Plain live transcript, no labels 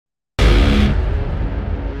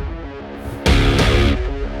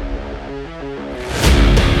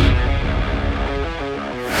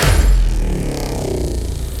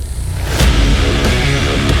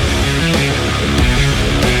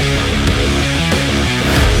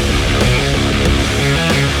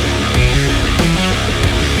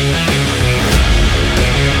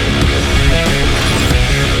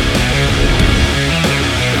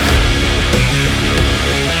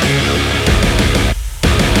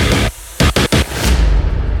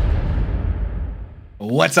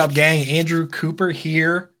What's up, gang? Andrew Cooper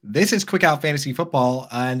here. This is Quick Out Fantasy Football,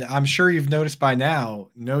 and I'm sure you've noticed by now,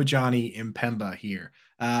 no Johnny Impemba here.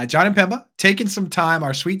 John Impemba taking some time,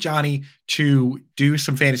 our sweet Johnny, to do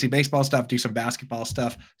some fantasy baseball stuff, do some basketball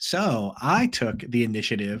stuff. So I took the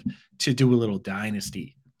initiative to do a little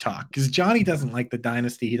Dynasty talk because Johnny doesn't like the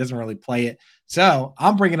Dynasty. He doesn't really play it. So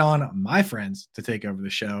I'm bringing on my friends to take over the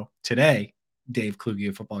show today. Dave Kluge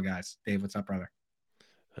of Football Guys. Dave, what's up, brother?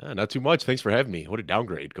 Not too much. Thanks for having me. What a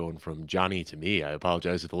downgrade going from Johnny to me. I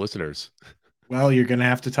apologize to the listeners. Well, you're gonna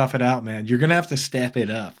have to tough it out, man. You're gonna have to step it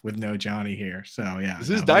up with no Johnny here. So yeah, This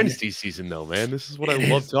is no, but yeah, Dynasty season, though, man. This is what I it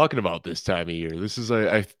love is talking about this time of year. This is,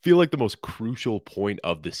 I feel like, the most crucial point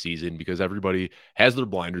of the season because everybody has their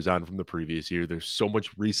blinders on from the previous year. There's so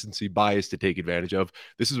much recency bias to take advantage of.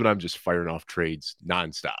 This is when I'm just firing off trades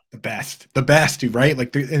nonstop. the best, dude. Right?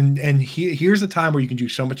 Like, here's the time where you can do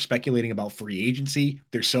so much speculating about free agency.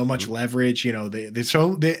 There's so much Mhm. leverage. You know,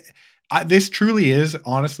 this truly is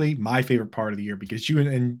honestly my favorite part of the year because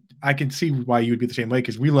and I can see why you would be the same way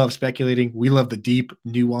because we love speculating. We love the deep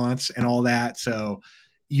nuance and all that. So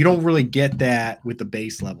you don't really get that with the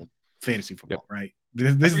base level fantasy Yep. football, right? This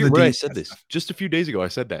I is forget the where I deep said this. stuff. Just a few days ago, I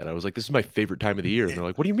said that. I was like, this is my favorite time of the year. And they're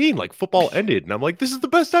like, what do you mean? Like, football ended. And I'm like, this is the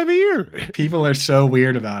best time of year. People are so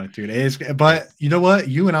weird about it, dude. Yeah. But you know what?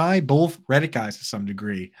 You and I both Reddit guys to some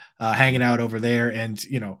degree, hanging Mhm. out over there, and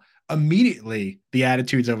immediately the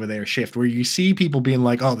attitudes over there shift where you see people being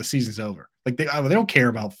like, "Oh, the season's over." Like they don't care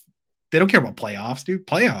about playoffs, dude.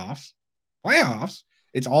 Playoffs.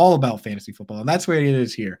 It's all about fantasy football, and that's where it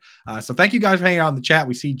is here. So thank you guys for hanging out in the chat.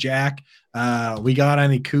 We see Jack. We got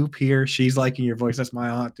Annie Coop here. She's liking your voice. That's my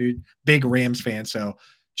aunt, dude. Big Rams fan. So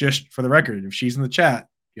just for the record, if she's in the chat,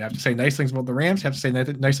 you have to say nice things about the Rams. You have to say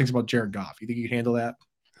nice things about Jared Goff. You think you can handle that?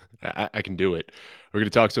 I can do it. We're going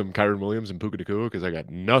to talk some Kyron Williams and Puka Nakua because I got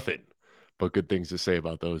nothing but good things to say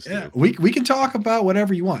about those Yeah, two. we can talk about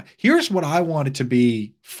whatever you want. Here's what I want it to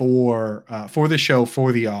be for the show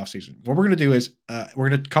for the off season. What we're gonna do is we're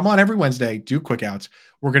gonna come on every Wednesday, do quick outs.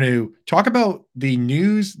 We're gonna talk about the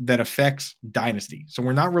news that affects Dynasty. So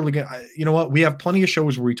we're not really gonna, you know what? We have plenty of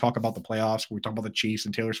shows where we talk about the playoffs, where we talk about the Chiefs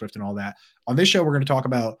and Taylor Swift and all that. On this show, we're gonna talk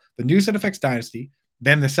about the news that affects Dynasty.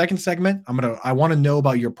 Then the second segment, I want to know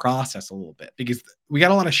about your process a little bit because we got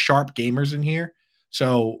a lot of sharp gamers in here.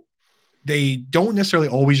 So they don't necessarily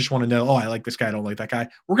always just want to know, oh, I like this guy, I don't like that guy.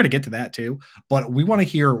 We're going to get to that too, but we want to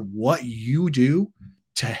hear what you do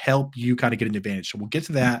to help you kind of get an advantage. So we'll get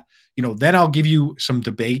to that. Then I'll give you some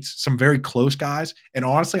debates, some very close guys. And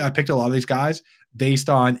honestly, I picked a lot of these guys based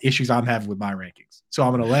on issues I'm having with my rankings. So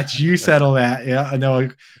I'm going to let you settle that. Yeah, I know.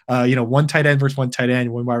 One tight end versus one tight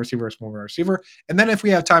end, one wide receiver versus one wide receiver. And then if we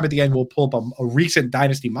have time at the end, we'll pull up a recent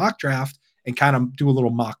dynasty mock draft and kind of do a little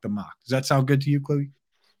mock the mock. Does that sound good to you, Chloe?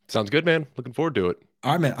 Sounds good, man. Looking forward to it.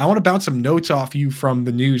 All right, man. I want to bounce some notes off you from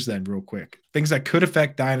the news then, real quick. Things that could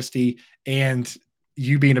affect Dynasty and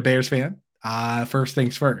you being a Bears fan. First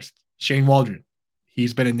things first, Shane Waldron.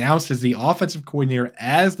 He's been announced as the offensive coordinator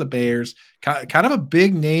as the Bears. Kind of a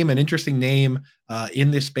big name, an interesting name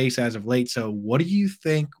in this space as of late. So, what do you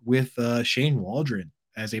think with Shane Waldron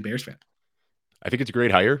as a Bears fan? I think it's a great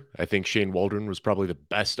hire. I think Shane Waldron was probably the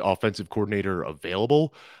best offensive coordinator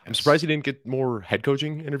available. I'm Yes. surprised he didn't get more head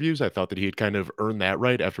coaching interviews. I thought that he had kind of earned that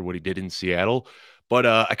right after what he did in Seattle. But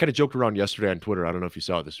I kind of joked around yesterday on Twitter. I don't know if you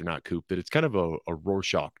saw this or not, Coop, that it's kind of a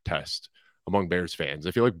Rorschach test among Bears fans.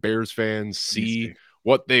 I feel like Bears fans Let me see see.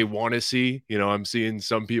 what they want to see. I'm seeing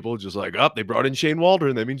some people just like, oh, they brought in Shane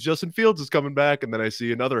Waldron. That means Justin Fields is coming back. And then I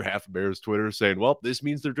see another half of Bears Twitter saying, well, this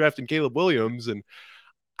means they're drafting Caleb Williams. And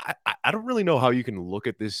I don't really know how you can look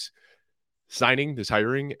at this signing, this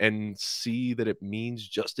hiring, and see that it means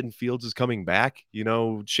Justin Fields is coming back.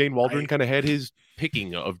 Shane Waldron Right. kind of had his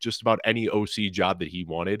picking of just about any OC job that he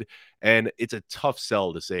wanted. And it's a tough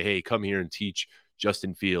sell to say, hey, come here and teach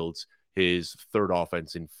Justin Fields his third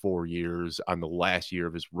offense in 4 years on the last year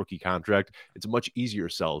of his rookie contract. It's a much easier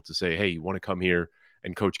sell to say, hey, you want to come here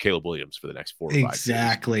and coach Caleb Williams for the next 4 or 5 years.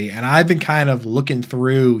 Exactly. And I've been kind of looking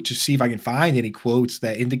through to see if I can find any quotes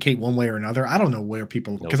that indicate one way or another. I don't know where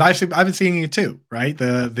people because Nope. I've been seeing it too, right?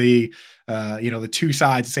 Yeah. The two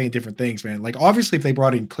sides saying different things, man. Like obviously if they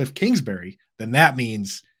brought in Cliff Kingsbury, then that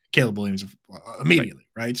means Caleb Williams Right. immediately,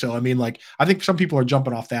 right? So I mean, like I think some people are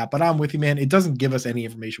jumping off that, but I'm with you, man. It doesn't give us any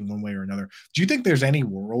information one way or another. Do you think there's any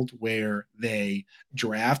world where they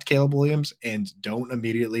draft Caleb Williams and don't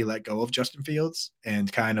immediately let go of Justin Fields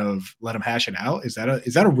and kind of let him hash it out? Is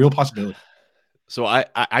that a real possibility? So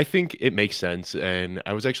I think it makes sense, and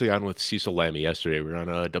I was actually on with Cecil Lammy yesterday. We were on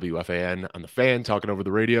WFAN on the Fan talking over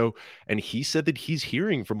the radio, and he said that he's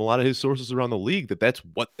hearing from a lot of his sources around the league that that's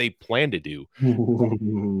what they plan to do.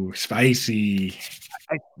 Ooh, spicy.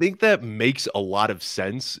 I think that makes a lot of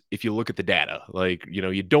sense if you look at the data. Like,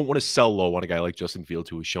 you don't want to sell low on a guy like Justin Fields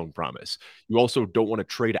who has shown promise. You also don't want to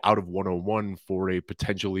trade out of 101 for a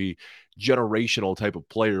potentially generational type of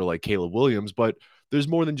player like Caleb Williams, but there's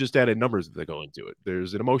more than just added numbers that go into it.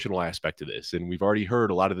 There's an emotional aspect to this. And we've already heard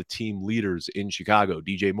a lot of the team leaders in Chicago,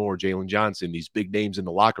 DJ Moore, Jalen Johnson, these big names in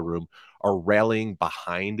the locker room are rallying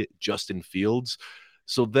behind Justin Fields.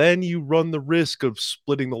 So then you run the risk of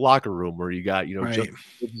splitting the locker room where you got, Right. Justin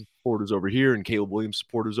Fields supporters over here and Caleb Williams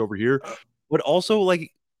supporters over here. Uh, But also, like,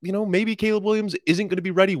 maybe Caleb Williams isn't going to be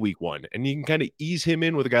ready week one. And you can kind of ease him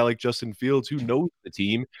in with a guy like Justin Fields who knows the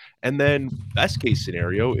team. And then, best case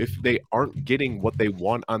scenario, if they aren't getting what they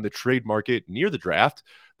want on the trade market near the draft,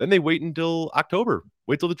 then they wait until October.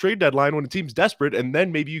 Wait till the trade deadline when a team's desperate. And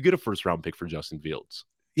then maybe you get a first round pick for Justin Fields.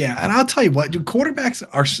 Yeah, and I'll tell you what, dude, quarterbacks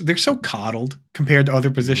they're so coddled compared to other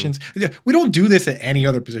Mhm. positions. Yeah, we don't do this at any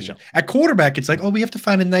other position. No. At quarterback, it's like, oh, we have to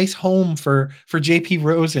find a nice home for JP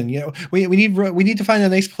Rosen. We need to find a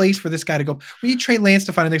nice place for this guy to go. We need Trey Lance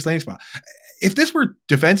to find a nice landing spot. If this were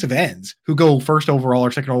defensive ends who go first overall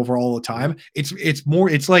or second overall all the Mhm. time,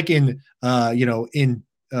 it's like in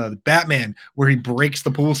Batman where he breaks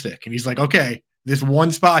the pool stick and he's like, okay, this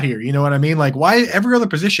one spot here. You know what I mean? Like, why every other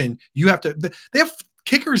position you have to? They have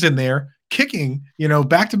kickers in there kicking,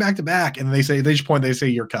 back to back to back, and they say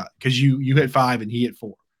you're cut because you hit 5 and he hit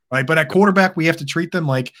 4. Right. But at Yep. quarterback, we have to treat them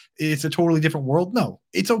like it's a totally different world. No,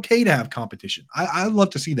 it's okay to have competition. I love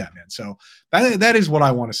to see that, man. So that is what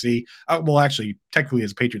I want to see. Well, actually, technically,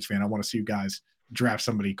 as a Patriots fan, I want to see you guys draft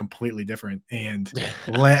somebody completely different and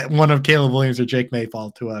let one of Caleb Williams or Jake May fall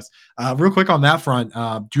to us. Real quick on that front,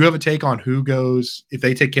 do you have a take on who goes, if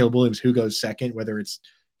they take Caleb Williams, who goes second, whether it's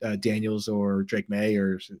Daniels or Drake May?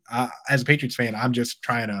 Or as a Patriots fan, I'm just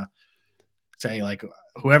trying to say, like,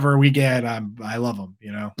 whoever we get, I love them.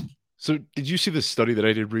 So did you see the study that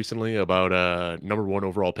I did recently about number one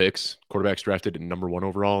overall picks, quarterbacks drafted at number one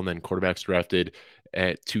overall, and then quarterbacks drafted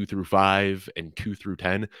at 2 through 5 and 2 through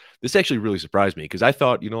 10? This actually really surprised me because I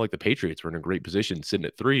thought, like the Patriots were in a great position sitting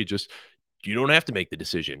at 3. Just you don't have to make the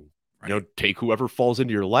decision. Right. Take whoever falls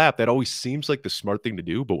into your lap. That always seems like the smart thing to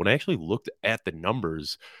do. But when I actually looked at the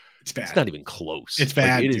numbers, It's it's bad. not even close. It's Like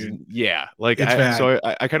bad, it is, dude. yeah. Like It's I, bad. so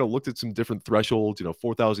I kind of looked at some different thresholds.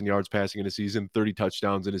 4,000 yards passing in a season, 30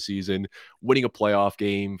 touchdowns in a season, winning a playoff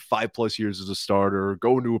game, 5+ years as a starter,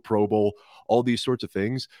 going to a Pro Bowl, all these sorts of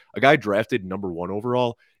things. A guy drafted number one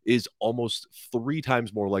overall is almost 3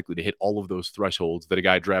 times more likely to hit all of those thresholds than a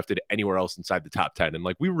guy drafted anywhere else inside the top 10. And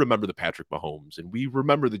like we remember the Patrick Mahomes and we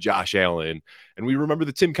remember the Josh Allen and we remember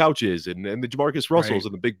the Tim Couches and the Jamarcus Russells Right.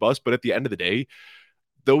 and the big bust. But at the end of the day,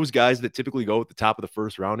 those guys that typically go at the top of the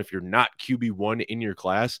first round, if you're not QB1 in your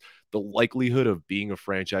class, the likelihood of being a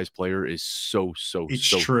franchise player is so, so, It's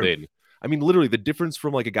so true. thin. I mean, literally, the difference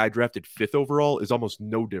from like a guy drafted 5th overall is almost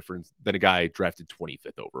no difference than a guy drafted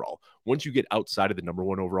 25th overall. Once you get outside of the number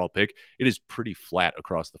one overall pick, it is pretty flat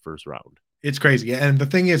across the first round. It's crazy. And the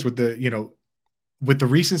thing is, with the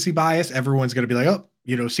recency bias, everyone's going to be like, oh,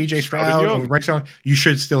 CJ Stroud and Stroud or Young. Bryce Young, you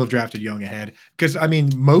should still have drafted Young ahead. Because, I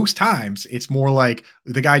mean, most times it's more like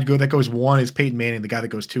the guy that goes 1 is Peyton Manning, the guy that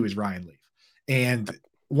goes 2 is Ryan Leaf. And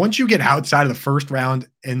once you get outside of the first round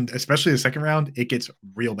and especially the second round, it gets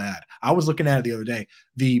real bad. I was looking at it the other day.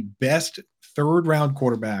 The best third round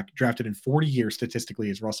quarterback drafted in 40 years statistically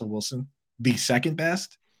is Russell Wilson. The second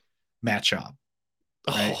best, Matt Schaub.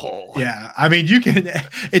 Right. Oh, Yeah. I mean, you can,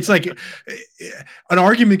 it's like an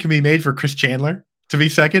argument can be made for Chris Chandler to be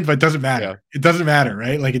second, but it doesn't yeah. matter. It doesn't matter,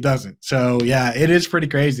 right? Like it doesn't. So yeah, it is pretty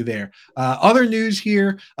crazy there. Other news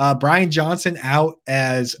here, Brian Johnson out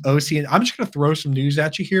as OC. And I'm just going to throw some news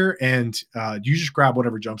at you here and you just grab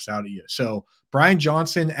whatever jumps out at you. So Brian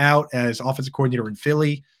Johnson out as offensive coordinator in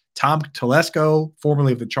Philly. Tom Telesco,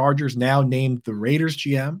 formerly of the Chargers, now named the Raiders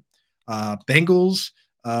GM. Bengals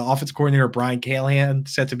offensive coordinator Brian Callahan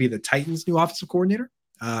set to be the Titans' new offensive coordinator.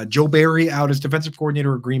 Joe Barry out as defensive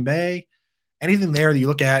coordinator of Green Bay. Anything there that you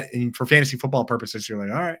look at and for fantasy football purposes, you're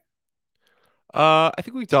like, all right. I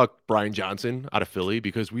think we talked Brian Johnson out of Philly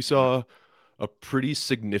because we Yeah. saw a pretty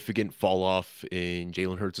significant fall off in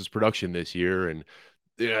Jalen Hurts' production this year. And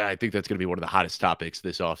yeah, I think that's going to be one of the hottest topics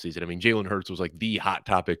this offseason. I mean, Jalen Hurts was like the hot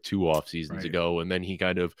topic 2 off seasons Right. ago, and then he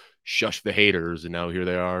kind of shushed the haters, and now here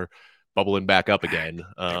they are bubbling back up Back. again.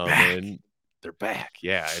 They're back. They're back,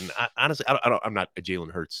 yeah, and honestly, I'm not a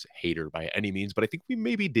Jalen Hurts hater by any means, but I think we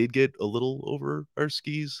maybe did get a little over our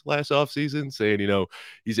skis last offseason, saying,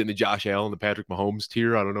 he's in the Josh Allen, the Patrick Mahomes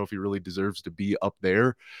tier. I don't know if he really deserves to be up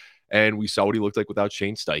there. And we saw what he looked like without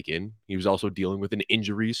Shane Steichen. He was also dealing with an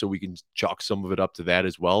injury, so we can chalk some of it up to that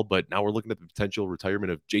as well. But now we're looking at the potential retirement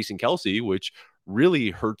of Jason Kelsey, which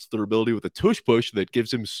really hurts their ability with a tush push that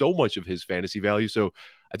gives him so much of his fantasy value. So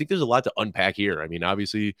I think there's a lot to unpack here. I mean,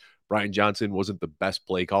 obviously, Brian Johnson wasn't the best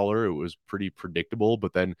play caller. It was pretty predictable.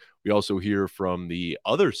 But then we also hear from the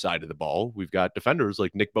other side of the ball, we've got defenders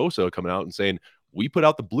like Nick Bosa coming out and saying, we put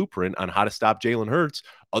out the blueprint on how to stop Jalen Hurts.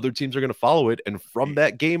 Other teams are going to follow it. And from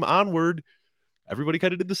that game onward, everybody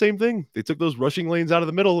kind of did the same thing. They took those rushing lanes out of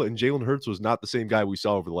the middle, and Jalen Hurts was not the same guy we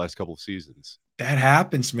saw over the last couple of seasons. That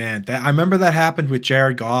happens, man. I remember that happened with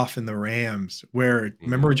Jared Goff and the Rams, where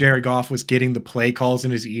remember Jared Goff was getting the play calls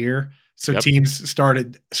in his ear. So teams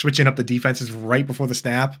started switching up the defenses right before the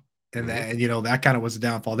snap. And then, that kind of was the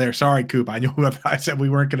downfall there. Sorry, Coop. I knew I said we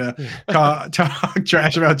weren't going to talk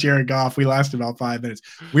trash about Jared Goff. We lasted about 5 minutes.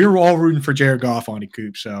 We were all rooting for Jared Goff on it,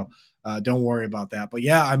 Coop. So don't worry about that. But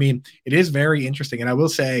yeah, I mean, it is very interesting. And I will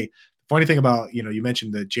say, the funny thing about, you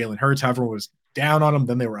mentioned that Jalen Hurts, everyone was down on him,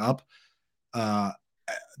 then they were up.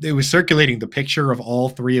 They was circulating the picture of all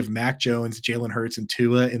three of Mac Jones, Jalen Hurts, and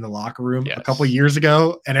Tua in the locker room a couple of years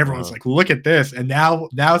ago, and everyone's like, "Look at this!" And now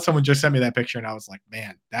someone just sent me that picture, and I was like,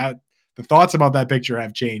 "Man, the thoughts about that picture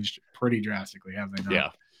have changed pretty drastically, have they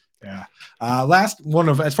not?" Yeah. Last one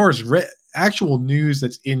of as far as actual news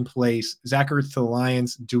that's in place: Zach Ertz to the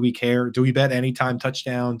Lions. Do we care? Do we bet anytime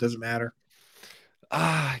touchdown? Doesn't matter.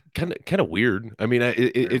 Kind of weird. I mean,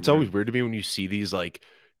 it's always weird to me when you see these like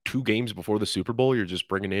 2 games before the Super Bowl, you're just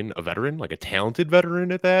bringing in a veteran, like a talented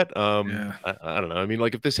veteran at that. I don't know. I mean,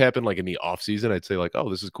 like if this happened like in the offseason, I'd say like, oh,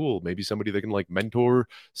 this is cool. Maybe somebody that can like mentor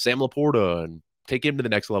Sam Laporta and take him to the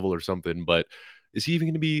next level or something. But is he even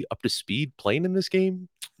going to be up to speed playing in this game?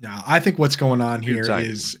 No, I think what's going on here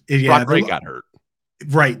is Brock Gray got hurt.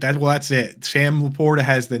 Right. That's it. Sam Laporta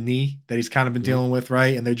has the knee that he's kind of been dealing with,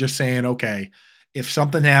 right? And they're just saying, okay, if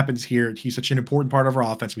something happens here, he's such an important part of our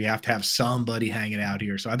offense. We have to have somebody hanging out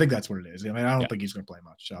here. So I think that's what it is. I mean, I don't think he's going to play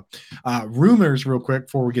much. So rumors real quick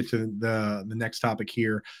before we get to the next topic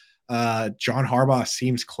here. John Harbaugh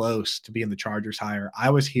seems close to being the Chargers hire. I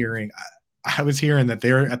was hearing that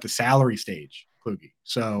they're at the salary stage, Kluge.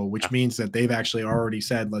 So which means that they've actually already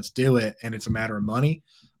said, let's do it. And it's a matter of money.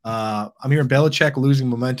 I'm hearing Belichick losing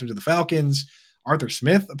momentum to the Falcons. Arthur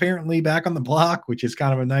Smith apparently back on the block, which is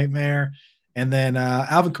kind of a nightmare. And then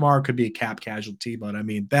Alvin Kamara could be a cap casualty, but I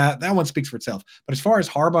mean that one speaks for itself. But as far as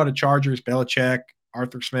Harbaugh to Chargers, Belichick,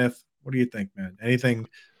 Arthur Smith, what do you think, man? Anything?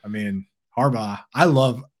 I mean, Harbaugh,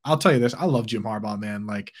 I'll tell you this, I love Jim Harbaugh, man.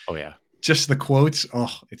 Like, oh yeah, just the quotes.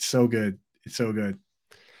 Oh, it's so good. It's so good.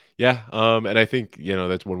 Yeah, and I think,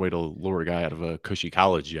 that's one way to lure a guy out of a cushy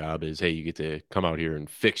college job is, hey, you get to come out here and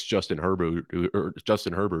fix Justin Herbert,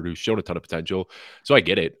 who's shown a ton of potential. So I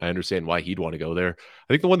get it. I understand why he'd want to go there.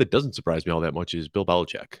 I think the one that doesn't surprise me all that much is Bill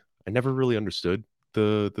Belichick. I never really understood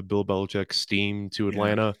the Bill Belichick steam to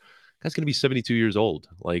Atlanta. Yeah. Guy's going to be 72 years old.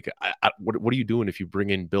 Like, what are you doing if you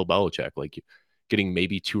bring in Bill Belichick? Like, getting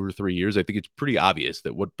maybe 2 or 3 years. I think it's pretty obvious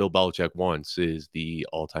that what Bill Belichick wants is the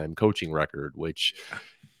all-time coaching record, which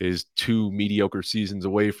is 2 mediocre seasons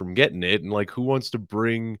away from getting it. And like, who wants to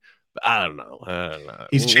bring? I don't know.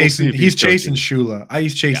 He's chasing Shula.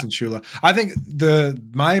 He's chasing Shula. I think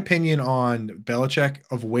my opinion on Belichick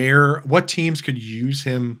of what teams could use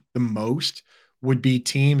him the most would be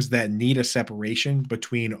teams that need a separation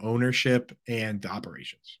between ownership and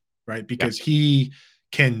operations, right? Because he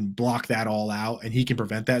can block that all out and he can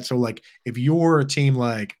prevent that. So like if you're a team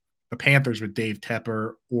like the Panthers with Dave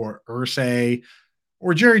Tepper or Irsay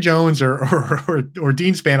or Jerry Jones or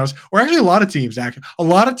Dean Spanos, or actually a lot of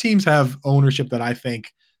teams have ownership that I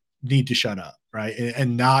think need to shut up, right?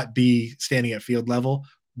 And not be standing at field level.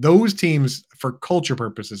 Those teams, for culture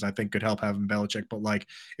purposes, I think could help having Belichick. But like,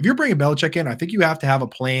 if you're bringing Belichick in, I think you have to have a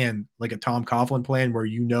plan, like a Tom Coughlin plan, where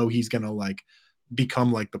he's going to like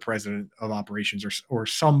become like the president of operations or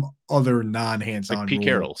some other non-hands-on like Pete role.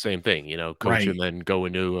 Carroll, same thing, coach and then go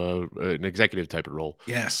into an executive type of role.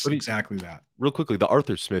 Yes, exactly that. Real quickly, the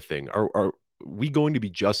Arthur Smith thing, are we going to be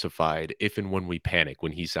justified if and when we panic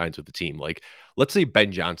when he signs with the team? Like, let's say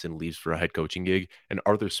Ben Johnson leaves for a head coaching gig and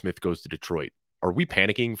Arthur Smith goes to Detroit. Are we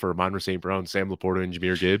panicking for Amon-Ra St. Brown, Sam Laporta, and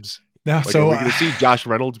Jameer Gibbs? No, like, are we going to see Josh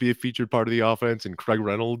Reynolds be a featured part of the offense and Craig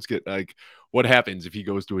Reynolds get like, what happens if he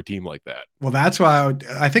goes to a team like that? Well, that's why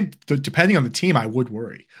I think depending on the team, I would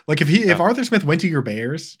worry. Like if Arthur Smith went to your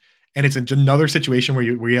Bears and it's another situation where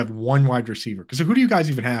you have one wide receiver, because who do you guys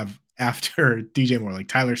even have after DJ Moore, like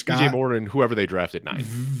Tyler DJ Scott, Moore and whoever they drafted 9.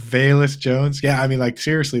 Valus Jones. Yeah, I mean, like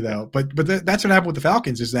seriously Yeah, though, but that's what happened with the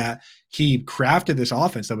Falcons is that he crafted this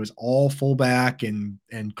offense that was all fullback and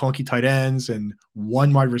clunky tight ends and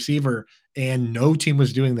one wide receiver, and no team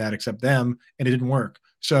was doing that except them, and it didn't work.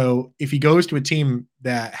 So if he goes to a team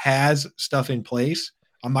that has stuff in place,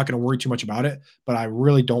 I'm not going to worry too much about it. But I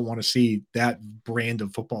really don't want to see that brand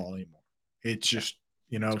of football anymore. It's yeah, just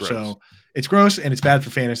it's gross. so it's gross and it's bad for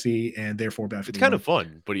fantasy and therefore bad for It's the kind of league.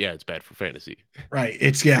 fun, but yeah, it's bad for fantasy. Right.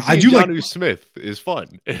 It's yeah, Like I seeing do like John Smith is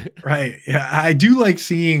fun. right. Yeah, I do like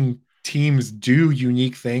seeing teams do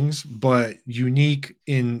unique things, but unique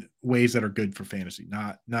in ways that are good for fantasy,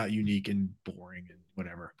 not unique and boring and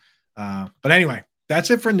whatever. But anyway, that's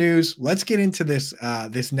it for news. Let's get into this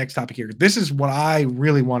next topic here. This is what I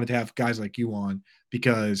really wanted to have guys like you on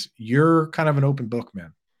because you're kind of an open book,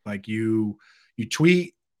 man. Like you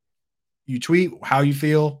tweet you tweet how you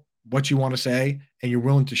feel, what you want to say, and you're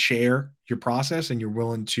willing to share your process and you're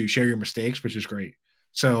willing to share your mistakes, which is great.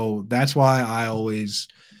 So that's why I always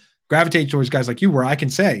gravitate towards guys like you where I can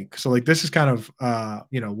say, so like this is kind of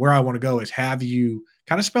where I want to go is have you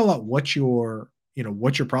kind of spell out what your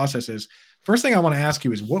process is. First thing I want to ask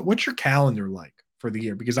you is what's your calendar like for the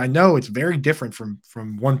year? Because I know it's very different from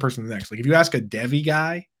one person to the next. Like if you ask a Devi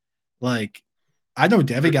guy, like I know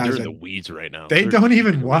Devi They're guys in that the weeds right now. they They're don't deep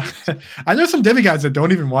even in the watch. weeds. I know some Devy guys that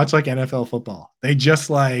don't even watch like NFL football. They just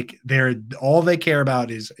like they're all they care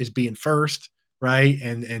about is being first, right,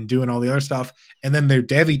 and doing all the other stuff. And then their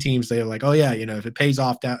Devy teams, they're like, oh yeah, if it pays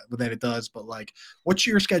off, that then it does. But like, what's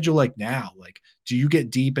your schedule like now? Like, do you get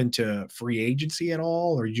deep into free agency at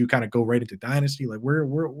all, or do you kind of go right into Dynasty? Like,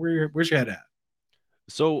 where's your head at?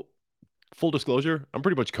 So full disclosure, I'm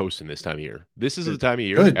pretty much coasting this time of year. This is the Good, time of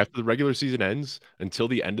year good. after the regular season ends until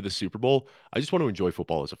the end of the Super Bowl. I just want to enjoy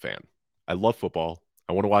football as a fan. I love football.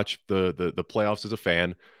 I want to watch the playoffs as a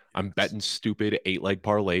fan. I'm Yes. betting stupid 8 leg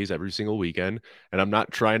parlays every single weekend, and I'm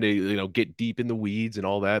not trying to get deep in the weeds and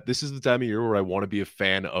all that. This is the time of year where I want to be a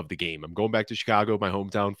fan of the game. I'm going back to Chicago, my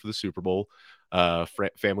hometown, for the Super Bowl.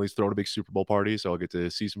 Family's throwing a big Super Bowl party, so I'll get to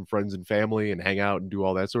see some friends and family and hang out and do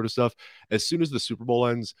all that sort of stuff. As soon as the Super Bowl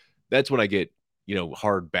ends, that's when I get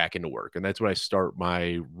hard back into work. And that's when I start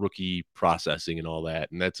my rookie processing and all that.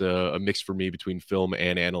 And that's a mix for me between film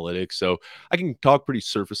and analytics. So I can talk pretty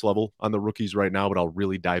surface level on the rookies right now, but I'll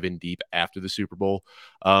really dive in deep after the Super Bowl.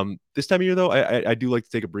 This time of year, though, I do like to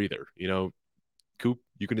take a breather. Coop,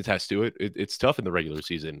 you can attest to it. It's tough in the regular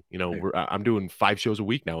season. Right. I'm doing 5 shows a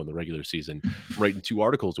week now in the regular season. I'm writing 2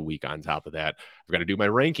 articles a week on top of that. I've got to do my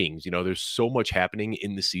rankings. There's so much happening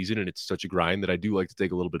in the season, and it's such a grind that I do like to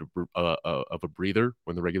take a little bit of a breather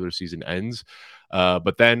when the regular season ends.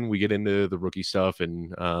 But then we get into the rookie stuff,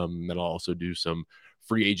 and then I'll also do some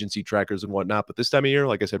free agency trackers and whatnot. But this time of year,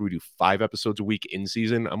 like I said, we do 5 episodes a week in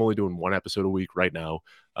season. I'm only doing 1 episode a week right now.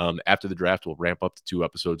 After the draft, we'll ramp up to 2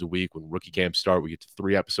 episodes a week. When rookie camps start, we get to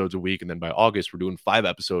 3 episodes a week. And then by August, we're doing 5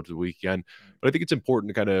 episodes a week again. But I think it's important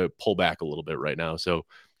to kind of pull back a little bit right now. So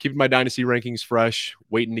keeping my dynasty rankings fresh,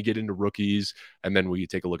 waiting to get into rookies. And then we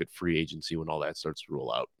take a look at free agency when all that starts to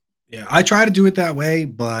roll out. Yeah, I try to do it that way,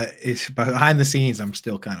 but it's behind the scenes. I'm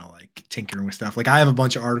still kind of like tinkering with stuff. Like I have a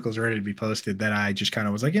bunch of articles ready to be posted that I just kind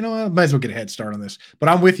of was like, I might as well get a head start on this. But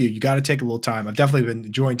I'm with you. You got to take a little time. I've definitely been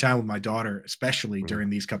enjoying time with my daughter, especially Mhm. during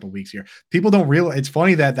these couple of weeks here. People don't realize it's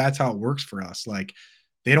funny that that's how it works for us. Like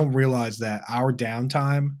they don't realize that our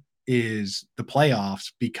downtime is the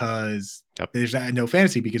playoffs because Yep. there's no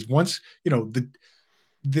fantasy. Because once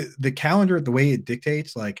the calendar, the way it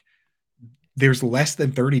dictates, like there's less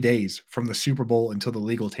than 30 days from the Super Bowl until the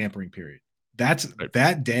legal tampering period. That's Right.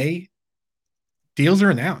 that day, deals are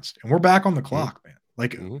announced, and we're back on the Mhm. clock, man.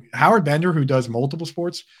 Like Mhm. Howard Bender, who does multiple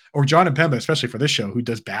sports, or John and Pemba, especially for this show, who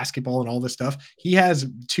does basketball and all this stuff. He has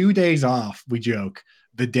 2 days off, we joke,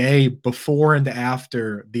 the day before and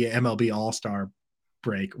after the MLB All-Star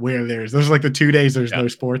break, where there's like the 2 days there's Yeah. no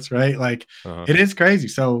sports, right? Like Uh-huh. it is crazy.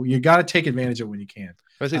 So you got to take advantage of it when you can.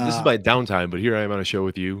 I say this is Uh, my downtime, but here I am on a show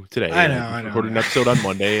with you today, I and know, I I just know, I recorded an know. episode on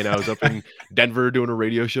Monday, and I was up in Denver doing a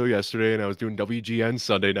radio show yesterday, and I was doing WGN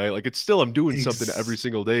Sunday night. Like it's still I'm doing something every Ex-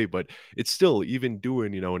 single day, but it's still even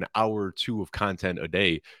doing an hour or two of content a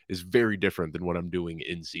day is very different than what I'm doing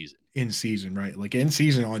in season. in season, right? Like in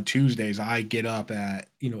season on Tuesdays, I get up at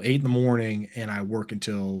 8 in the morning and I work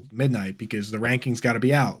until midnight because the Yep. rankings got to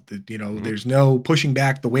be out. Hmm. There's no pushing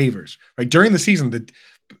back the waivers. Right during the season,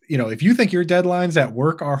 if you think your deadlines at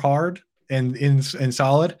work are hard and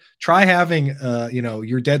solid, try having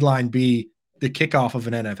your deadline be the kickoff of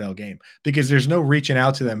an NFL game because there's no reaching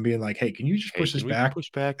out to them being like, "Hey, can you just Hey, push this can we back? push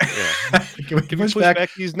back? Yeah. Can we Can we push push back?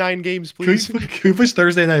 back these 9 games, please? Can we push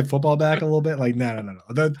Thursday night football back a little bit?" Like, no, no, no,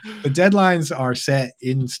 no. The deadlines are set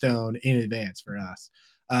in stone in advance for us.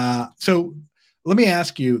 So let me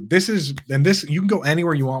ask you, this you can go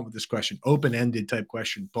anywhere you want with this question, open-ended type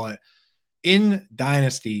question, but in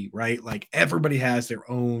Dynasty, right? Like everybody has their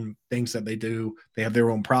own things that they do. They have their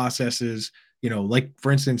own processes. Like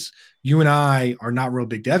for instance, you and I are not real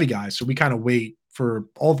big Devy guys, so we kind of wait for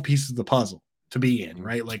all the pieces of the puzzle to be in, Mhm.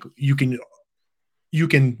 right? Like you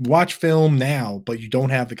can watch film now, but you don't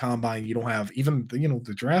have the combine. You don't have even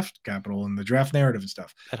the draft capital and the draft narrative and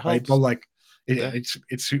stuff, That right? But helps. like Yeah. it's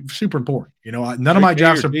super important. None of Drake my May or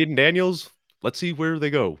drafts are Jaden Daniels, let's see where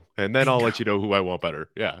they go, and then I'll bingo. let you know who I want better.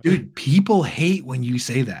 Yeah. Dude, people hate when you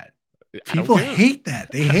say that. I don't People care. hate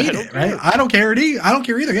that. They I hate don't it, right? care. I don't care I don't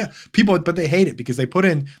care either. Yeah. People, but they hate it because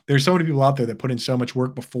there's so many people out there that put in so much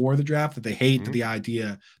work before the draft that they hate Mhm. the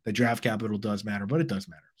idea that draft capital does matter, but it does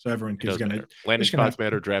matter. So everyone It is does gonna, matter. Landing just gonna have, spots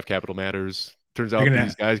matter, draft capital matters. Turns they're out gonna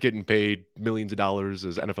these have, guys getting paid millions of dollars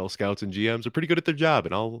as NFL scouts and GMs are pretty good at their job,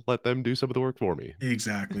 and I'll let them do some of the work for me.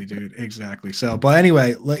 exactly, dude. Exactly. So, but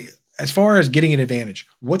anyway, like as far as getting an advantage,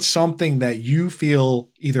 what's something that you feel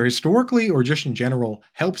either historically or just in general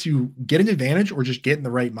helps you get an advantage or just get in the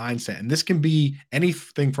right mindset? And this can be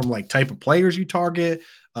anything from like type of players you target,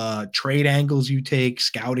 trade angles you take,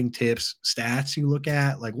 scouting tips, stats you look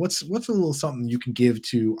at. Like what's a little something you can give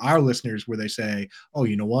to our listeners where they say, "Oh,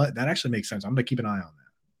 you know what? That actually makes sense. I'm gonna keep an eye on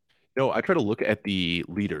that." No, I try to look at the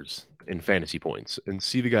leaders in fantasy points and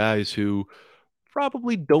see the guys who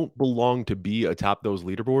probably don't belong to be atop those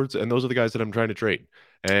leaderboards, and those are the guys that I'm trying to trade.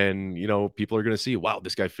 And, people are gonna see, "Wow,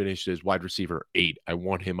 this guy finished as wide receiver 8. I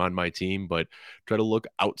want him on my team," but try to look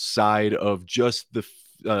outside of just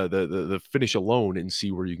the finish alone and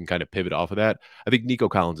see where you can kinda pivot off of that. I think Nico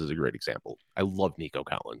Collins is a great example. I love Nico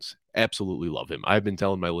Collins. Absolutely love him. I've been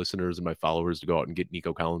telling my listeners and my followers to go out and get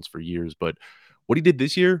Nico Collins for years, but what he did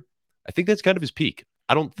this year, I think that's kind of his peak.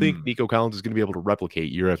 I don't think Mm, Nico Collins is going to be able to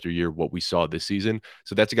replicate year after year what we saw this season.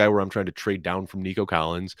 So that's a guy where I'm trying to trade down from Nico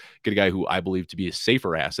Collins, get a guy who I believe to be a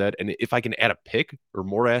safer asset. And if I can add a pick or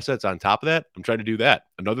more assets on top of that, I'm trying to do that.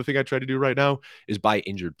 Another thing I try to do right now is buy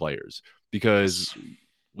injured players because yes.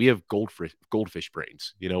 we have goldfish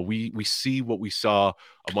brains. We see what we saw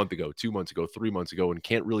a month ago, 2 months ago, 3 months ago, and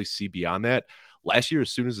can't really see beyond that. Last year,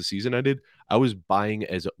 as soon as the season ended, I was buying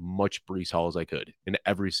as much Brees Hall as I could in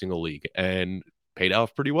every single league and paid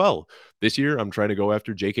off pretty well. This year, I'm trying to go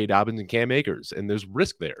after J.K. Dobbins and Cam Akers, and there's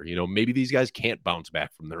risk there. Maybe these guys can't bounce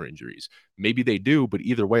back from their injuries. Maybe they do, but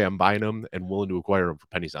either way, I'm buying them and willing to acquire them for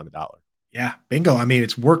pennies on the dollar. Yeah, bingo. I mean,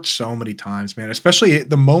 it's worked so many times, man. Especially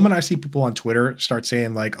the moment I see people on Twitter start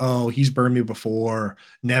saying like, "Oh, he's burned me before,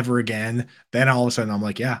 never again." Then all of a sudden, I'm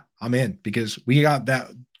like, "Yeah, I'm in," because we got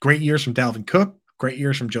that great years from Dalvin Cook, great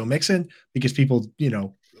years from Joe Mixon. Because people,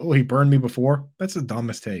 "Oh, he burned me before." That's the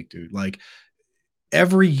dumbest take, dude. Like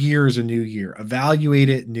every year is a new year. Evaluate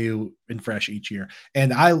it new and fresh each year.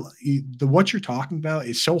 And what you're talking about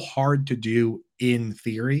is so hard to do in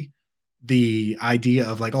theory. The idea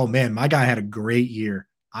of like, oh man, my guy had a great year.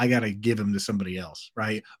 I got to give him to somebody else,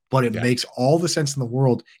 right? But it Yeah. makes all the sense in the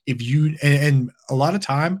world if you and a lot of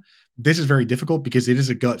time this is very difficult because it is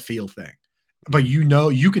a gut feel thing. But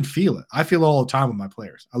Mhm. you can feel it. I feel it all the time with my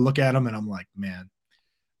players. I look at them and I'm like, man,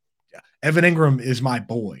 Evan Ingram is my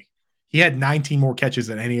boy. He had 19 more catches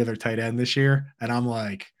than any other tight end this year, and I'm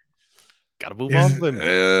like, Gotta move off is of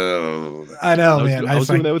him. I know, I was man. do I I was was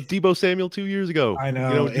doing like, that with Debo Samuel 2 years ago. I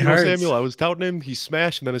know it Debo Samuel, hurts. I was touting him, he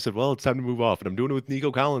smashed, and then I said, "Well, it's time to move off," and I'm doing it with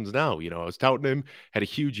Nico Collins now. I was touting him, had a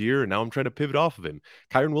huge year, and now I'm trying to pivot off of him.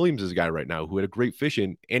 Kyron Williams is a guy right now who had a great fish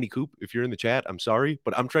in. Andy Coop, if you're in the chat, I'm sorry,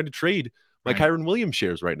 but I'm trying to trade my Right. Kyron Williams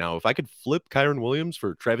shares right now. If I could flip Kyron Williams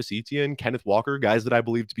for Travis Etienne, Kenneth Walker, guys that I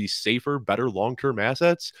believe to be safer, better long-term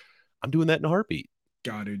assets, I'm doing that in a heartbeat.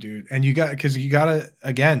 Got to, dude. And you gotta,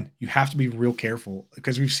 again, you have to be real careful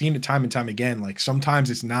because we've seen it time and time again. Like sometimes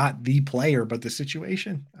it's not the player, but the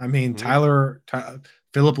situation. I mean, Mhm.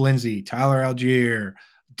 Philip Lindsay, Tyler Algier,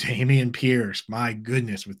 Damian Pierce. My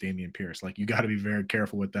goodness, with Damian Pierce, like you got to be very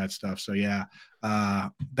careful with that stuff. So yeah, uh,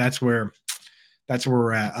 that's where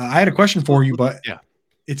we're at. I had a question for you, but Yeah.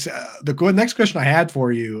 it's the next question I had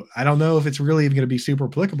for you. I don't know if it's really even going to be super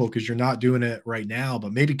applicable because you're not doing it right now,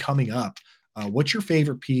 but maybe coming up. What's your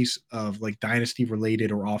favorite piece of like dynasty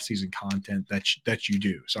related or off season content that you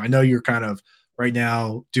do? So I know you're kind of right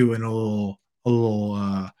now doing a little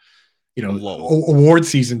A lull. award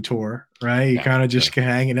season tour, right? You Yeah. kind of Yeah. just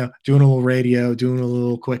hanging out, doing a little radio, doing a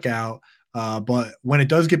little quick out. But when it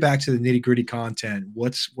does get back to the nitty gritty content,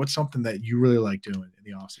 what's something that you really like doing in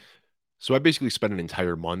the offseason? So I basically spent an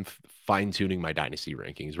entire month fine tuning my dynasty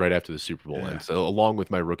rankings right after the Super Bowl Yeah. ends, so along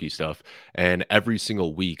with my rookie stuff. And every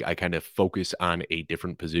single week, I kind of focus on a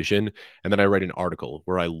different position. And then I write an article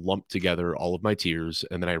where I lump together all of my tiers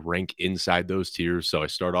and then I rank inside those tiers. So I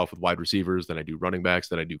start off with wide receivers, then I do running backs,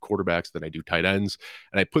 then I do quarterbacks, then I do tight ends.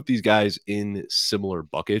 And I put these guys in similar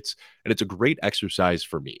buckets. And it's a great exercise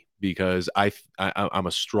for me because I'm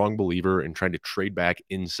a strong believer in trying to trade back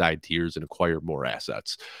inside tiers and acquire more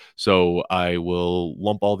assets. So I will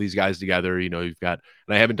lump all these guys together. You've got,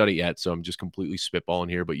 and I haven't done it yet, so I'm just completely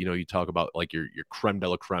spitballing here. But you talk about like your creme de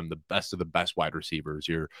la creme, the best of the best wide receivers,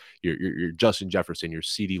 your Justin Jefferson, your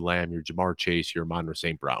CeeDee Lamb, your Jamar Chase, your Amon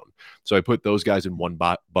St. Brown. So I put those guys in one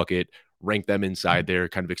bucket, rank them inside there,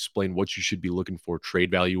 kind of explain what you should be looking for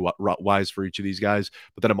trade value wise for each of these guys.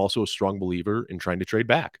 But then I'm also a strong believer in trying to trade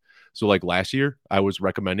back. So like last year, I was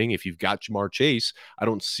recommending if you've got Jamar Chase, I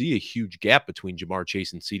don't see a huge gap between Jamar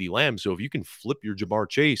Chase and CeeDee Lamb. So if you can flip your Jamar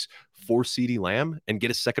Chase for CeeDee Lamb and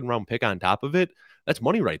get a second round pick on top of it, that's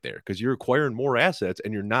money right there because you're acquiring more assets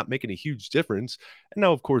and you're not making a huge difference. And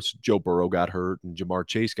now, of course, Joe Burrow got hurt and Jamar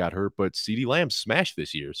Chase got hurt, but CeeDee Lamb smashed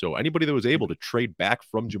this year. So anybody that was able to trade back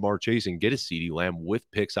from Jamar Chase and get a CeeDee Lamb with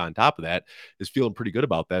picks on top of that is feeling pretty good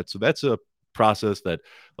about that. So that's a process that,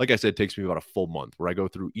 like I said, takes me about a full month where I go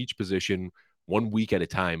through each position 1 week at a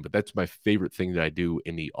time. But that's my favorite thing that I do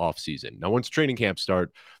in the off season. Now, once training camps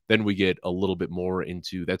start, then we get a little bit more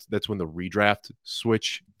into that's when the redraft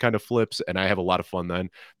switch kind of flips, and I have a lot of fun then.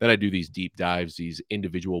 Then I do these deep dives, these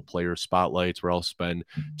individual player spotlights, where I'll spend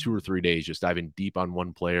 2 or 3 days just diving deep on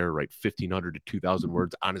one player, write 1,500 to 2,000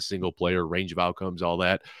 words on a single player, range of outcomes, all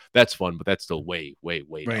that. That's fun, but that's still way, way,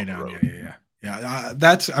 way Right down the on. Yeah, road. yeah, yeah. Yeah.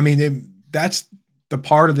 That's the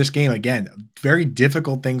part of this game, again, very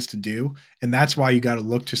difficult things to do. And that's why you got to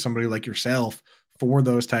look to somebody like yourself for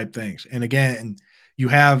those type things. And again, you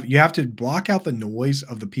have to block out the noise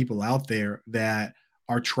of the people out there that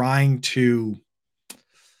are trying to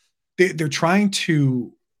they're trying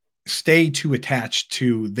to stay too attached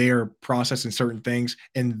to their process and certain things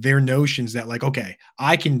and their notions that, like, okay,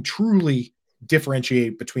 I can truly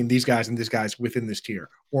differentiate between these guys and these guys within this tier,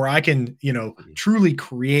 or I can, Mhm. truly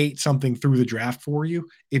create something through the draft for you.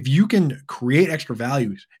 If you can create extra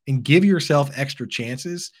values and give yourself extra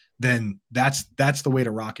chances, then that's the way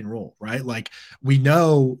to rock and roll, right? Like, we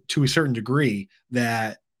know to a certain degree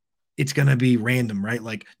that it's going to be random, right?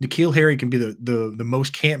 Like, N'Keal Harry can be the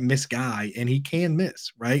most can't miss guy, and he can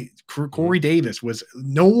miss, right? Mhm. Corey Davis was,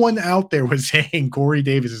 no one out there was saying Corey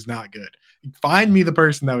Davis is not good. Find me the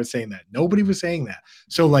person that was saying that. Nobody was saying that.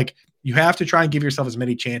 So, like, you have to try and give yourself as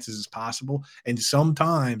many chances as possible. And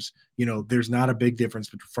sometimes, there's not a big difference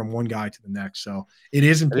from one guy to the next. So it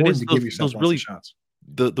is And it important is to give those yourself those lots of really shots.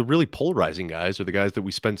 the really polarizing guys are the guys that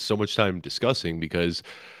we spend so much time discussing because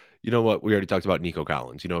you know what? We already talked about Nico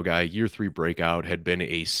Collins, a guy, year three breakout, had been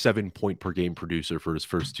a 7 point per game producer for his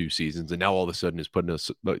first 2 seasons, and now all of a sudden is putting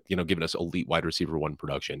us, giving us elite wide receiver one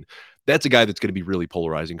production. That's a guy that's going to be really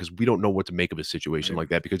polarizing because we don't know what to make of a situation Right. like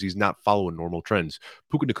that because he's not following normal trends.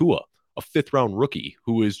 Puka Nakua, a fifth round rookie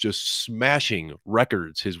who is just smashing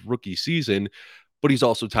records his rookie season, but he's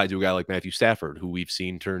also tied to a guy like Matthew Stafford, who we've